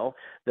spending bill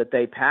that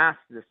they passed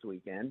this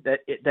weekend, that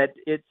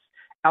it's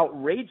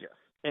outrageous.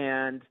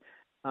 And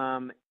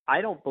I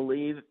don't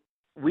believe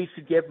we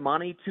should give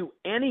money to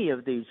any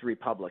of these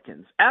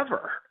Republicans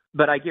ever.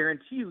 But I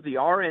guarantee you the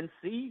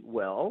RNC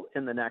will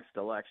in the next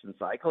election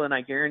cycle, and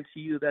I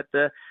guarantee you that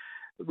the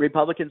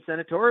Republican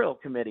Senatorial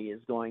Committee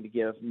is going to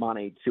give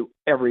money to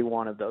every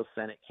one of those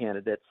Senate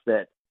candidates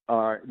that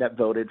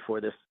voted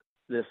for this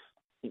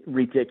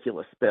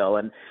ridiculous bill.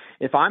 And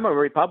if I'm a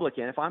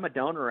Republican, if I'm a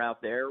donor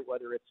out there,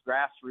 whether it's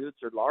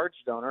grassroots or large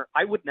donor,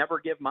 I would never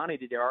give money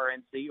to the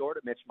RNC or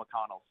to Mitch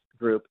McConnell's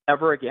group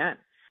ever again.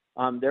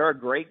 There are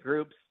great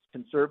groups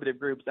conservative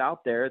groups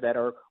out there that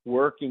are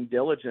working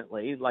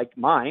diligently, like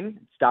mine,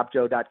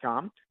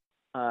 StopJoe.com,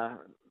 a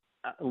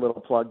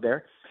little plug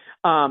there,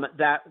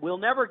 that will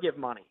never give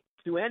money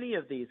to any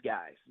of these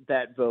guys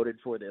that voted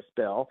for this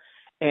bill.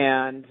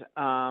 And,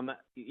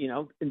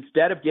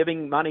 instead of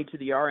giving money to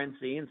the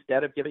RNC,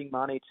 instead of giving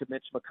money to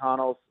Mitch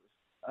McConnell's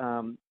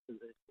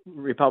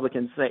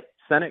Republican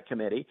Senate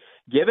committee,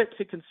 give it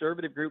to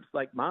conservative groups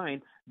like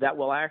mine that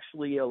will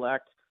actually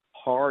elect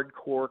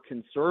hardcore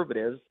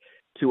conservatives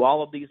to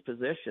all of these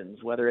positions,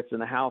 whether it's in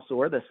the House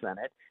or the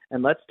Senate,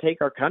 and let's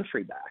take our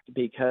country back.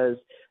 Because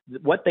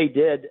what they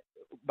did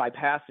by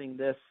passing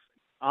this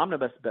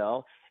omnibus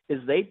bill is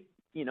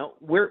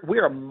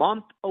we're a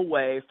month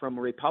away from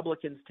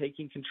Republicans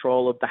taking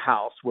control of the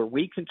House, where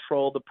we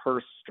control the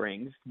purse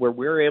strings, where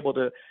we're able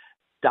to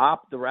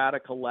stop the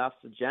radical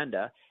left's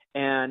agenda.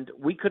 And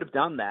we could have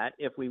done that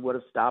if we would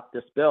have stopped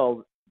this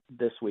bill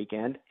this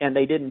weekend, and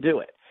they didn't do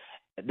it.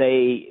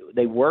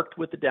 They worked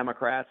with the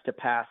Democrats to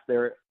pass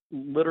their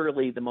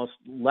literally the most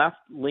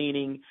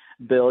left-leaning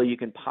bill you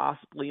can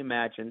possibly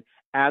imagine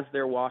as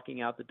they're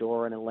walking out the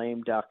door in a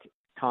lame duck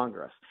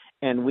Congress.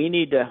 And we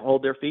need to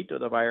hold their feet to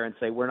the fire and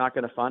say, we're not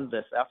going to fund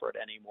this effort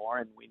anymore,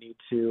 and we need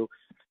to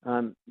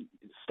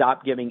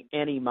stop giving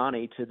any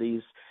money to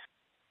these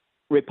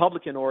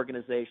Republican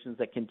organizations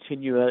that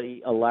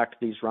continually elect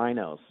these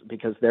rhinos,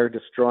 because they're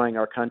destroying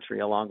our country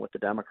along with the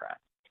Democrats.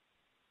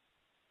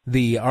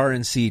 The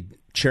RNC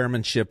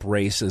chairmanship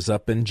race is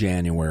up in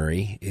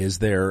January. Is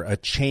there a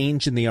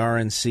change in the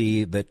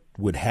RNC that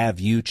would have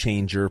you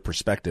change your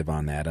perspective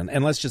on that?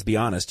 And let's just be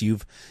honest, you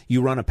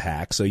run a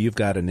PAC, so you've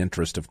got an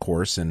interest, of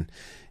course, in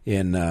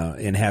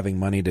having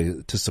money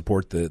to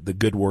support the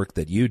good work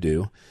that you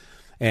do.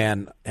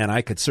 And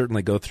I could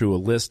certainly go through a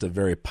list of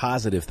very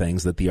positive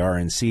things that the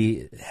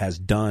RNC has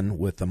done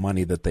with the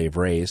money that they've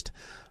raised,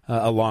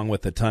 along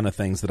with a ton of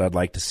things that I'd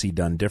like to see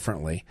done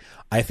differently.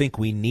 I think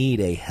we need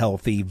a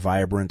healthy,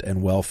 vibrant,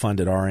 and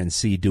well-funded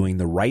RNC doing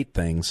the right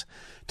things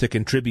to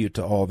contribute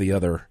to all the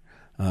other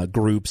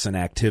groups and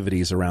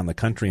activities around the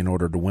country in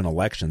order to win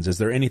elections. Is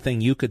there anything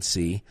you could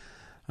see,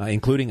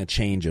 including a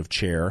change of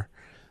chair,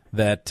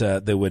 that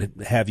would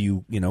have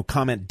you,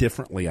 comment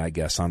differently, I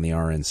guess, on the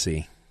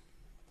RNC?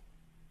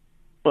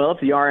 Well,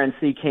 if the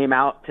RNC came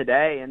out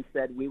today and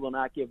said we will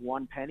not give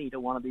one penny to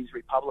one of these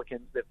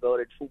Republicans that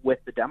voted with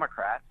the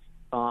Democrats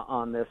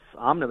on this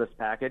omnibus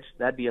package,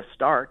 that'd be a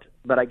start.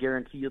 But I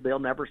guarantee you they'll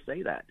never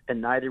say that,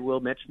 and neither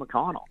will Mitch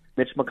McConnell.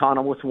 Mitch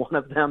McConnell was one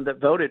of them that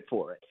voted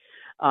for it.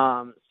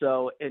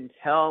 So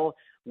until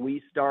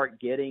we start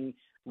getting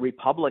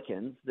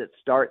Republicans that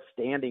start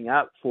standing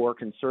up for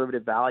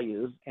conservative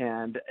values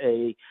and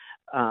a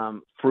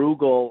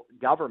frugal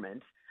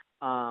government,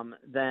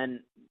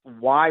 then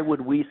why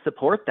would we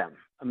support them?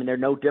 I mean, they're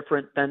no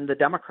different than the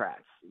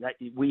Democrats.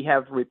 We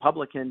have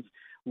Republicans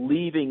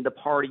leaving the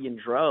party in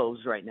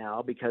droves right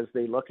now because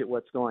they look at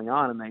what's going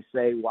on and they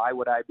say, why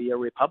would I be a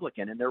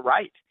Republican? And they're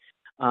right.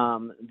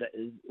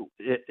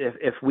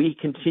 If we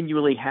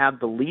continually have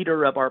the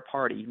leader of our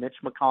party, Mitch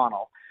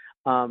McConnell,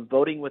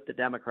 voting with the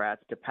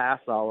Democrats to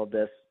pass all of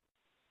this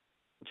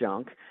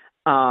junk,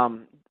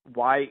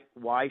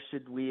 why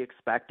should we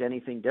expect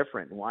anything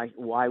different?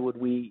 Why would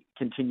we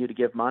continue to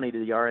give money to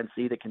the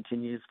RNC that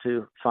continues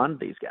to fund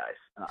these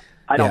guys?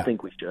 I don't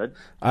think we should.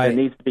 There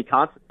needs to be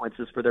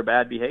consequences for their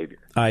bad behavior.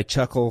 I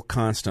chuckle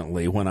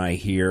constantly when I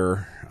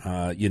hear,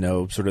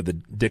 sort of the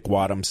Dick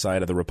Wadham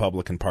side of the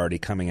Republican Party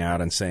coming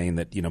out and saying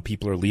that,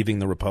 people are leaving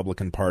the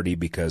Republican Party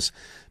because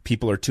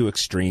people are too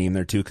extreme,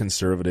 they're too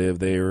conservative,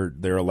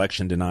 they're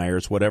election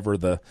deniers, whatever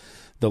the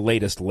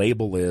latest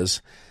label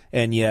is,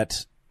 and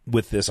yet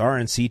with this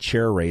RNC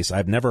chair race,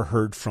 I've never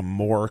heard from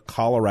more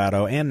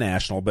Colorado and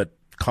national, but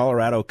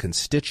Colorado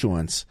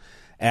constituents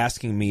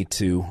asking me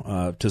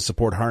to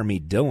support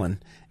Harmeet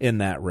Dillon in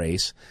that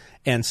race.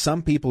 And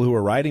some people who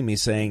are writing me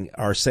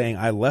are saying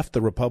I left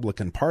the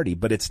Republican Party,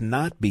 but it's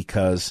not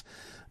because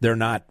they're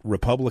not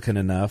Republican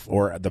enough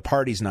or the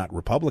party's not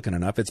Republican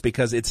enough. It's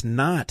because it's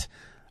not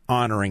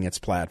honoring its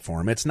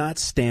platform. It's not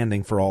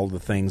standing for all the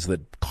things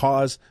that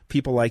cause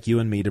people like you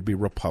and me to be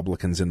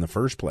Republicans in the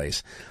first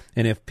place.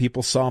 And if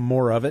people saw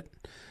more of it,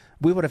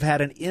 we would have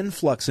had an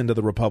influx into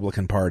the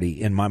Republican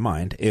Party, in my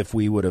mind, if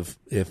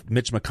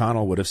Mitch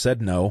McConnell would have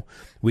said, no,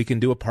 we can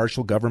do a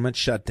partial government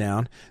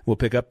shutdown, we'll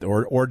pick up,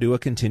 or do a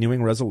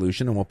continuing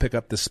resolution, and we'll pick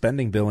up the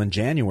spending bill in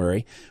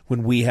January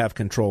when we have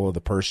control of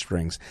the purse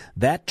strings.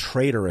 That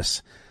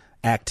traitorous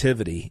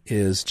activity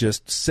is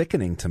just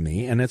sickening to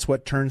me, and it's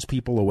what turns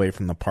people away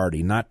from the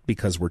party, not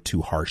because we're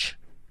too harsh.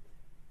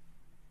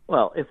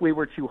 Well, if we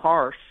were too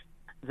harsh,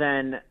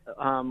 then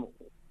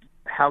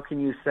how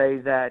can you say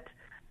that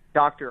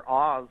Dr.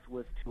 Oz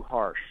was too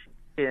harsh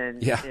in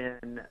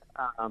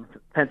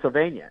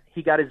Pennsylvania?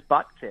 He got his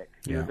butt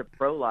kicked. He was a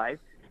pro-life.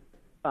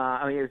 He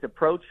was a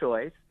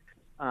pro-choice,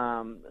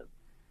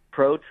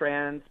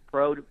 pro-trans,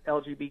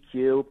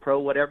 pro-LGBTQ,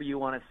 pro-whatever you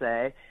want to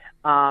say.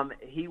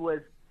 He was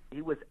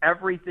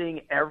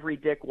everything every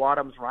Dick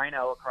Wadham's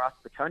rhino across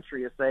the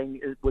country is saying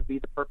it would be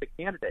the perfect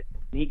candidate.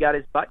 And he got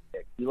his butt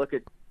kicked. You look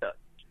at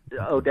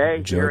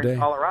O'Day Joe here Day. in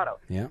Colorado.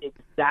 Yeah.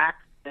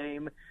 Exact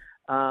same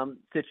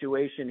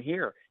situation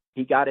here.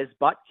 He got his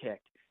butt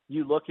kicked.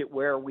 You look at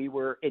where we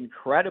were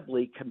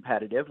incredibly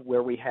competitive,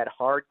 where we had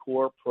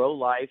hardcore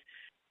pro-life,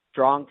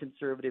 strong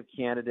conservative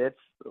candidates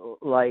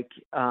like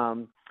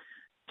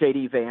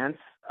J.D. Vance.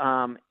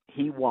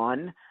 He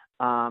won.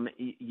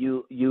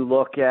 You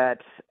look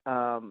at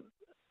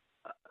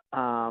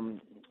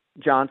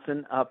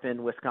Johnson up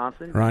in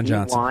Wisconsin. Ron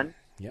Johnson. He won.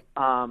 Yep.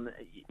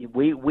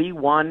 We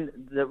won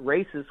the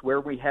races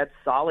where we had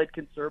solid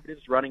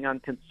conservatives running on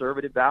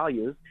conservative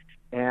values,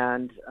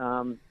 and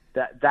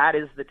that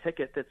is the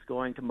ticket that's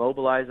going to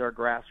mobilize our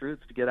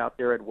grassroots to get out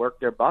there and work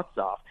their butts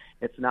off.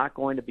 It's not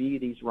going to be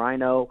these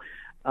rhino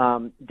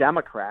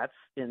Democrats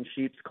in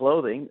sheep's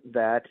clothing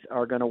that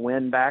are going to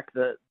win back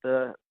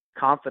the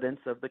confidence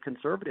of the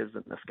conservatives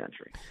in this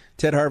country.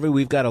 Ted Harvey,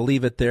 we've got to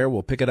leave it there.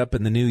 We'll pick it up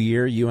in the new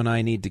year. You and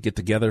I need to get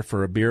together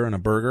for a beer and a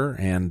burger.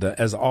 And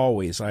as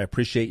always, I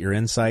appreciate your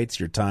insights,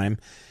 your time,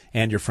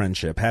 and your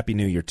friendship. Happy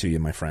New Year to you,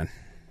 my friend.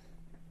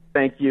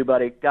 Thank you,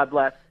 buddy. God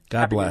bless.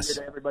 God bless. Happy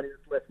New Year to everybody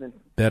that's listening.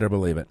 Better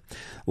believe it.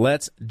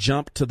 Let's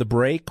jump to the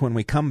break. When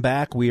we come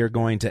back, we are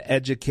going to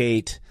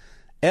educate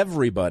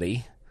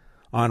everybody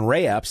on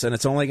Ray Epps, and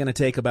it's only going to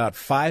take about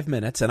 5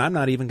 minutes, and I'm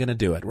not even going to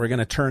do it. We're going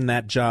to turn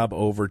that job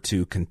over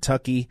to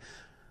Kentucky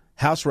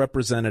House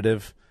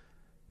Representative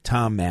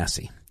Tom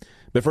Massie.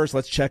 But first,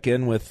 let's check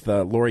in with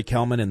Lori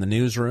Kelman in the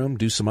newsroom,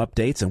 do some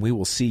updates, and we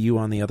will see you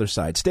on the other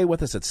side. Stay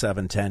with us at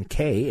 710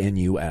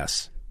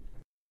 KNUS.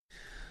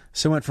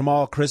 So it went from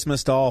all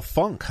Christmas to all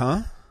funk,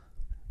 huh?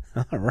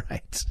 All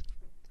right.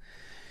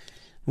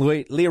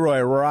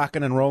 Leroy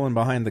rocking and rolling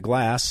behind the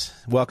glass.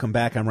 Welcome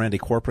back. I'm Randy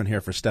Corcoran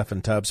here for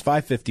Stephen Tubbs.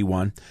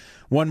 5:51.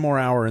 One more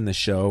hour in the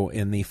show.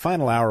 In the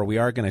final hour, we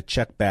are going to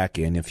check back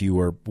in. If you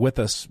were with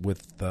us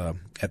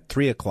at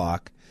 3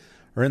 o'clock,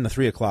 or in the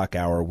 3 o'clock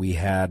hour, we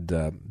had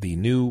the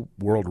new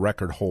world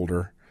record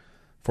holder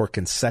for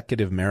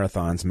consecutive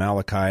marathons,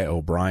 Malachi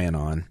O'Brien,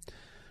 on,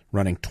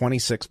 running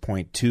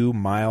 26.2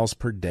 miles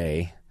per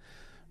day.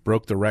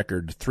 Broke the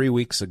record 3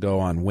 weeks ago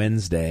on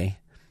Wednesday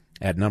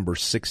at number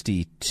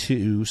 63.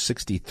 I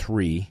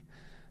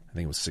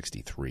think it was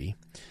 63.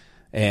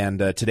 And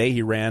today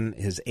he ran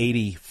his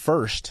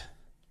 81st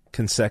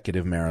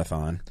consecutive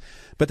marathon.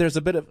 But there's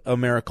a bit of a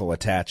miracle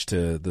attached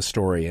to the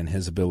story and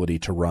his ability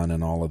to run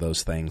and all of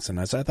those things. And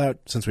as I thought,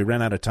 since we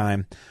ran out of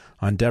time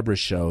on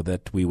Deborah's show,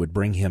 that we would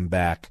bring him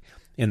back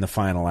in the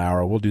final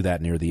hour. We'll do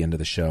that near the end of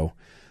the show.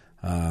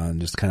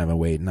 Just kind of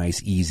a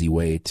nice, easy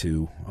way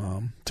to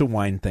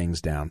wind things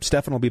down.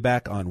 Stefan will be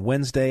back on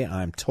Wednesday,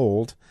 I'm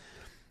told.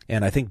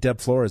 And I think Deb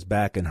Flora is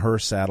back in her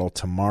saddle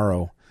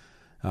tomorrow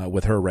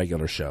with her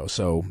regular show.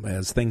 So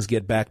as things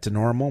get back to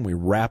normal, we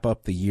wrap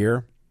up the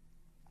year.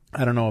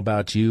 I don't know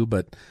about you,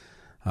 but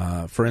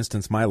for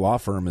instance, my law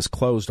firm is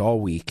closed all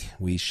week.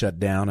 We shut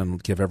down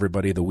and give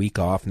everybody the week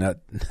off. And that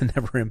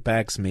never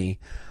impacts me.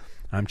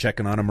 I'm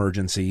checking on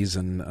emergencies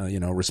and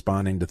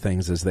responding to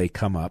things as they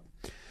come up.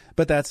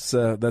 But that's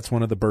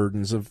one of the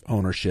burdens of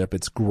ownership.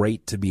 It's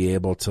great to be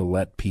able to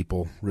let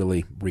people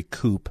really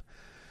recoup,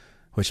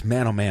 which,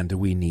 man, oh, man, do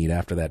we need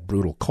after that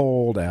brutal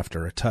cold,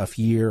 after a tough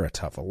year, a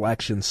tough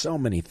election, so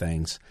many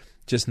things.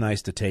 Just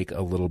nice to take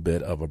a little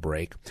bit of a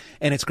break.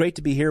 And it's great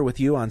to be here with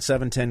you on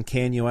 710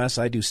 KNUS.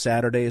 I do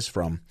Saturdays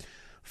from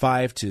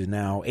 5 to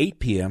now 8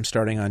 p.m.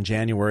 starting on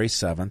January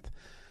 7th.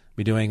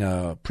 Be doing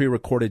a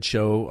pre-recorded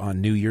show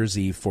on New Year's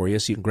Eve for you,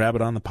 so you can grab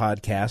it on the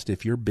podcast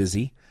if you're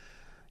busy.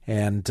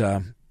 And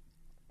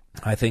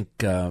I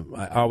think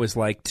I always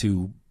like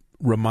to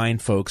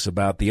remind folks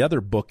about the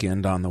other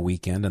bookend on the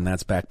weekend, and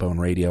that's Backbone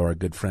Radio, our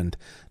good friend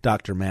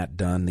Dr. Matt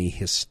Dunn, the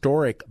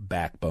historic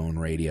Backbone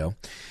Radio.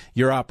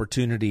 Your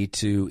opportunity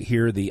to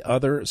hear the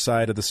other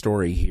side of the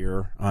story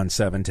here on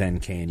 710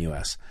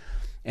 KNUS.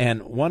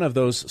 And one of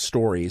those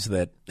stories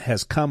that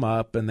has come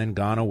up and then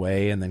gone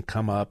away and then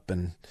come up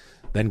and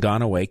then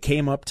gone away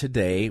came up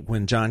today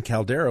when John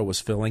Caldera was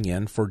filling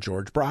in for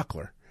George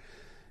Brockler.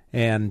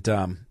 And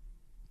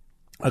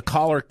a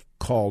caller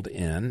called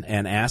in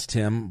and asked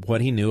him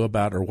what he knew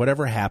about or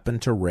whatever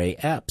happened to Ray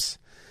Epps.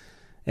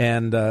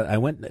 And I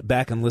went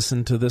back and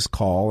listened to this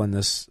call and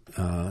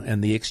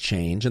the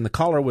exchange. And the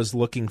caller was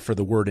looking for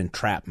the word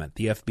entrapment,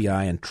 the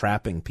FBI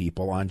entrapping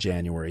people on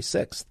January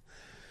 6th.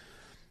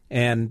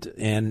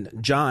 And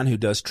John, who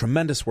does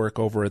tremendous work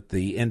over at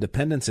the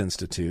Independence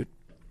Institute,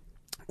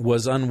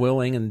 was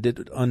unwilling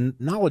and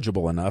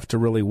unknowledgeable enough to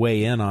really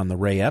weigh in on the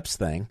Ray Epps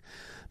thing.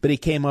 But he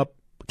came out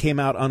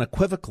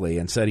unequivocally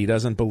and said he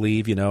doesn't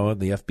believe, the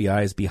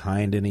FBI is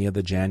behind any of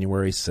the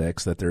January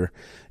 6th, that there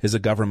is a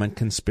government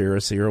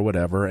conspiracy or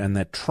whatever, and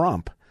that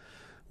Trump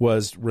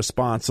was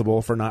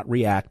responsible for not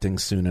reacting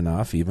soon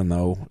enough, even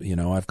though,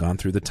 I've gone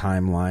through the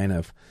timeline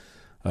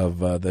of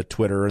the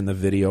Twitter and the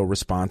video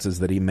responses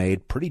that he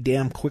made pretty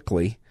damn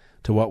quickly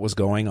to what was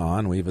going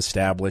on. We've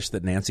established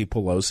that Nancy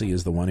Pelosi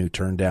is the one who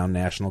turned down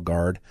National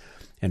Guard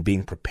and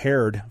being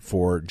prepared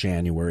for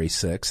January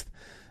 6th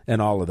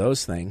and all of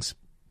those things.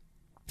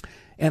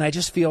 And I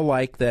just feel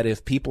like that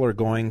if people are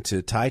going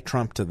to tie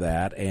Trump to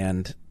that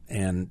and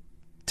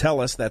tell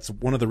us that's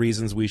one of the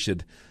reasons we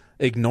should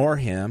ignore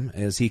him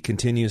as he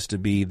continues to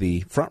be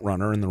the front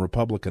runner in the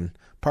Republican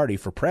Party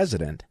for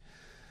president,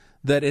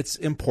 that it's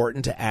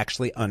important to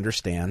actually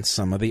understand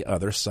some of the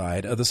other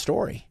side of the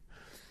story.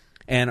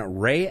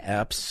 And Ray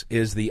Epps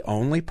is the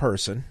only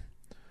person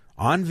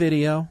on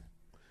video.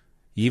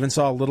 You even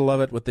saw a little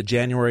of it with the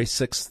January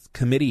 6th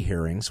committee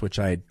hearings, which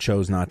I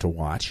chose not to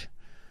watch,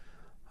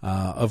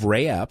 of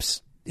Ray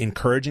Epps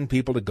encouraging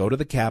people to go to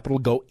the Capitol,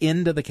 go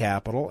into the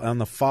Capitol. On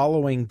the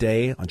following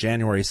day, on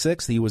January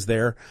 6th, he was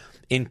there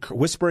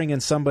whispering in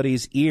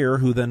somebody's ear,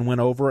 who then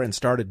went over and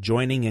started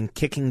joining in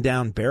kicking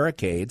down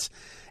barricades,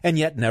 and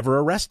yet never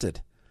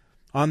arrested,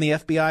 on the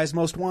FBI's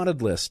most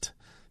wanted list,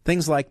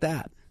 things like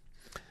that.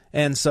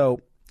 And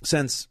so,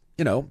 since,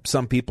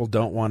 some people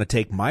don't want to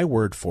take my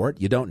word for it,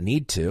 you don't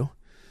need to,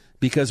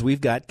 because we've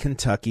got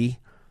Kentucky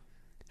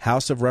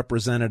House of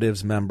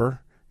Representatives member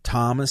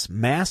Thomas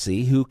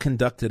Massie, who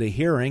conducted a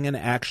hearing and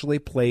actually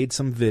played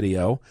some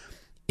video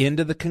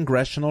into the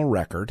congressional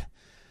record.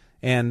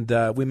 And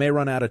we may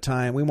run out of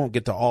time. We won't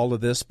get to all of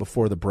this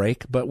before the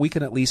break, but we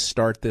can at least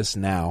start this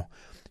now.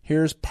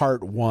 Here's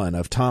part one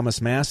of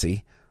Thomas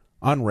Massie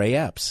on Ray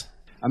Epps.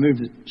 I moved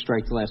to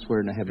strike the last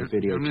word, and I have a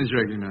video. I'm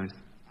recognized.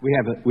 We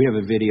have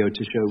a video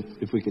to show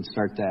if we could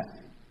start that.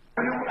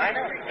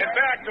 In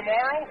fact,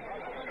 tomorrow,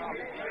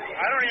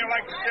 I don't even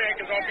like to say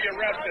it because I'll be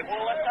arrested.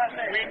 Well, let's not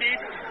say we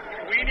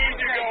need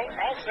to go.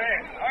 I'll say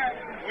it.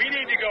 We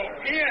need to go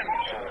in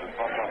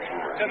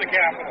to the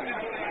Capitol.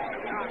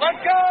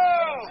 Let's go!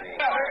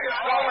 So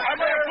I'm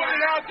going to put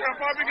it out there. I'm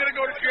probably going to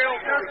go to jail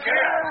for it.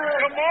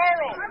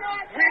 Tomorrow,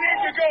 we need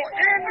to go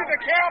into the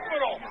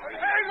Capitol.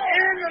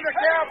 Into the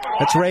Capitol.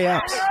 That's Ray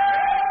Epps.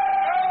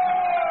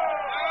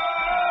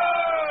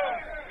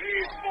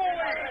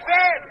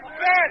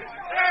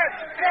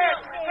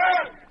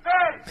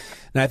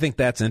 Now, I think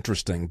that's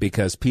interesting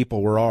because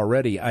people were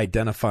already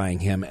identifying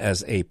him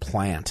as a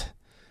plant.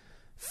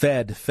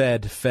 Fed.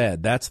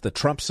 That's the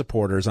Trump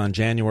supporters on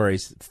January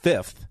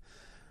 5th,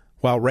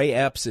 while Ray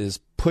Epps is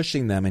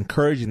pushing them,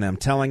 encouraging them,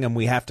 telling them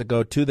we have to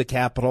go to the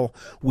Capitol,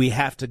 we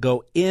have to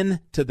go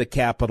into the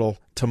Capitol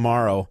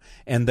tomorrow,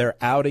 and they're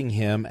outing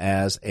him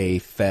as a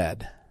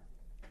Fed.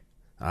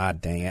 Ah,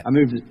 dang it. I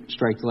moved to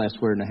strike the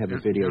last word, and I have a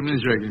video. I'm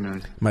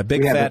recognized. My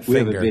big fat finger.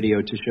 We have a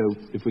video to show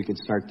if we could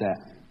start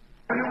that.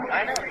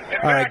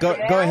 All right, go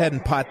ahead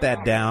and pot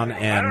that down,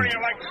 and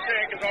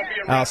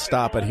I'll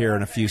stop it here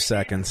in a few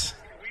seconds.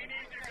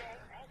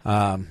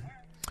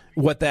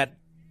 What that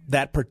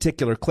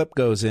particular clip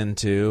goes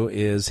into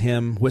is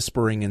him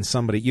whispering in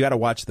somebody. You got to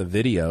watch the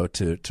video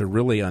to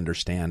really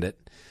understand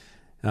it,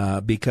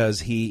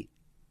 because he.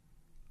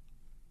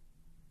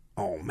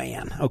 Oh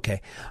man.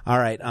 Okay. All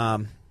right.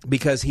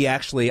 Because he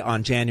actually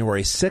on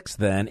January 6th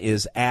then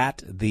is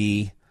at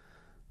the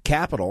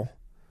Capitol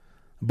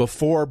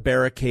before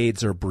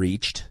barricades are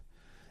breached,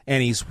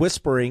 and he's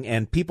whispering,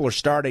 and people are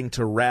starting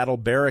to rattle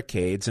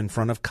barricades in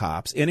front of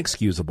cops.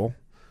 Inexcusable,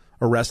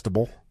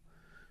 arrestable,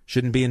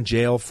 shouldn't be in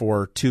jail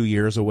for 2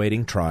 years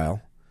awaiting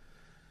trial.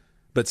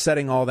 But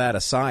setting all that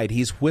aside,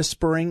 he's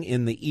whispering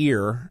in the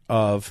ear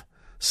of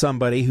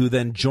somebody who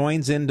then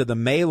joins into the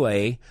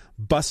melee,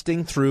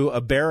 busting through a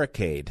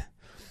barricade.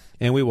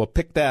 And we will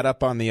pick that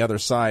up on the other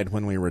side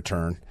when we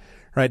return.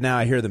 Right now,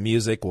 I hear the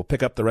music. We'll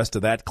pick up the rest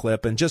of that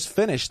clip and just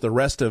finish the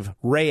rest of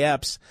Ray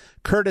Epps,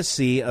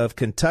 courtesy of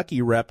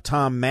Kentucky Rep.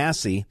 Tom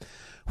Massie,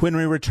 when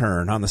we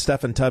return on the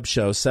Stephen Tubbs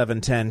Show,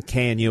 710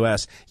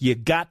 KNUS. You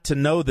got to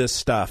know this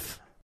stuff.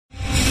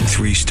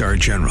 3-star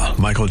General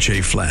Michael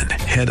J. Flynn,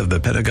 head of the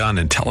Pentagon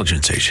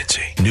Intelligence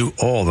Agency, knew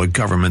all the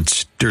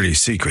government's dirty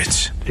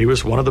secrets. He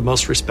was one of the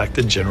most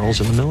respected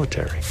generals in the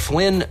military.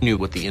 Flynn knew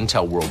what the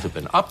intel world had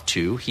been up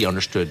to. He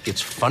understood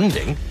its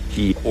funding.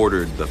 He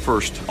ordered the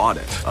first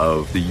audit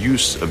of the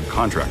use of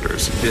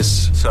contractors.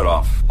 This set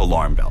off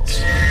alarm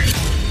bells.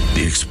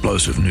 The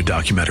explosive new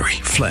documentary,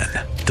 Flynn,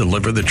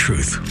 Deliver the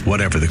Truth,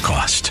 Whatever the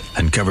Cost,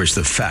 uncovers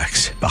the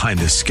facts behind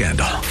this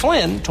scandal.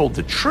 Flynn told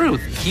the truth.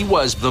 He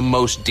was the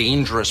most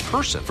dangerous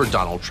person for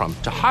Donald Trump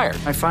to hire.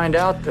 I find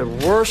out the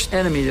worst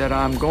enemy that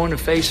I'm going to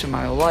face in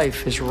my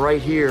life is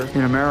right here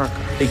in America.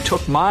 They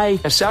took my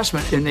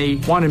assessment and they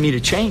wanted me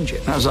to change it.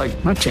 And I was like,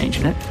 I'm not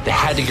changing it. They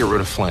had to get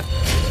rid of Flynn.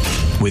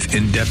 With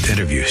in-depth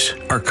interviews,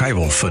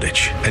 archival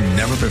footage, and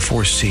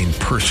never-before-seen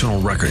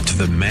personal records of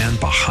the man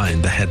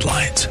behind the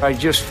headlines. I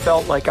just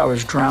felt like I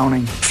was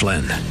drowning.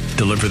 Flynn,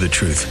 Deliver the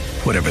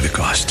Truth, Whatever the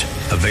Cost.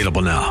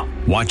 Available now.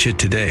 Watch it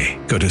today.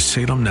 Go to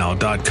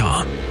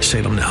salemnow.com.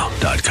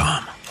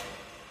 salemnow.com.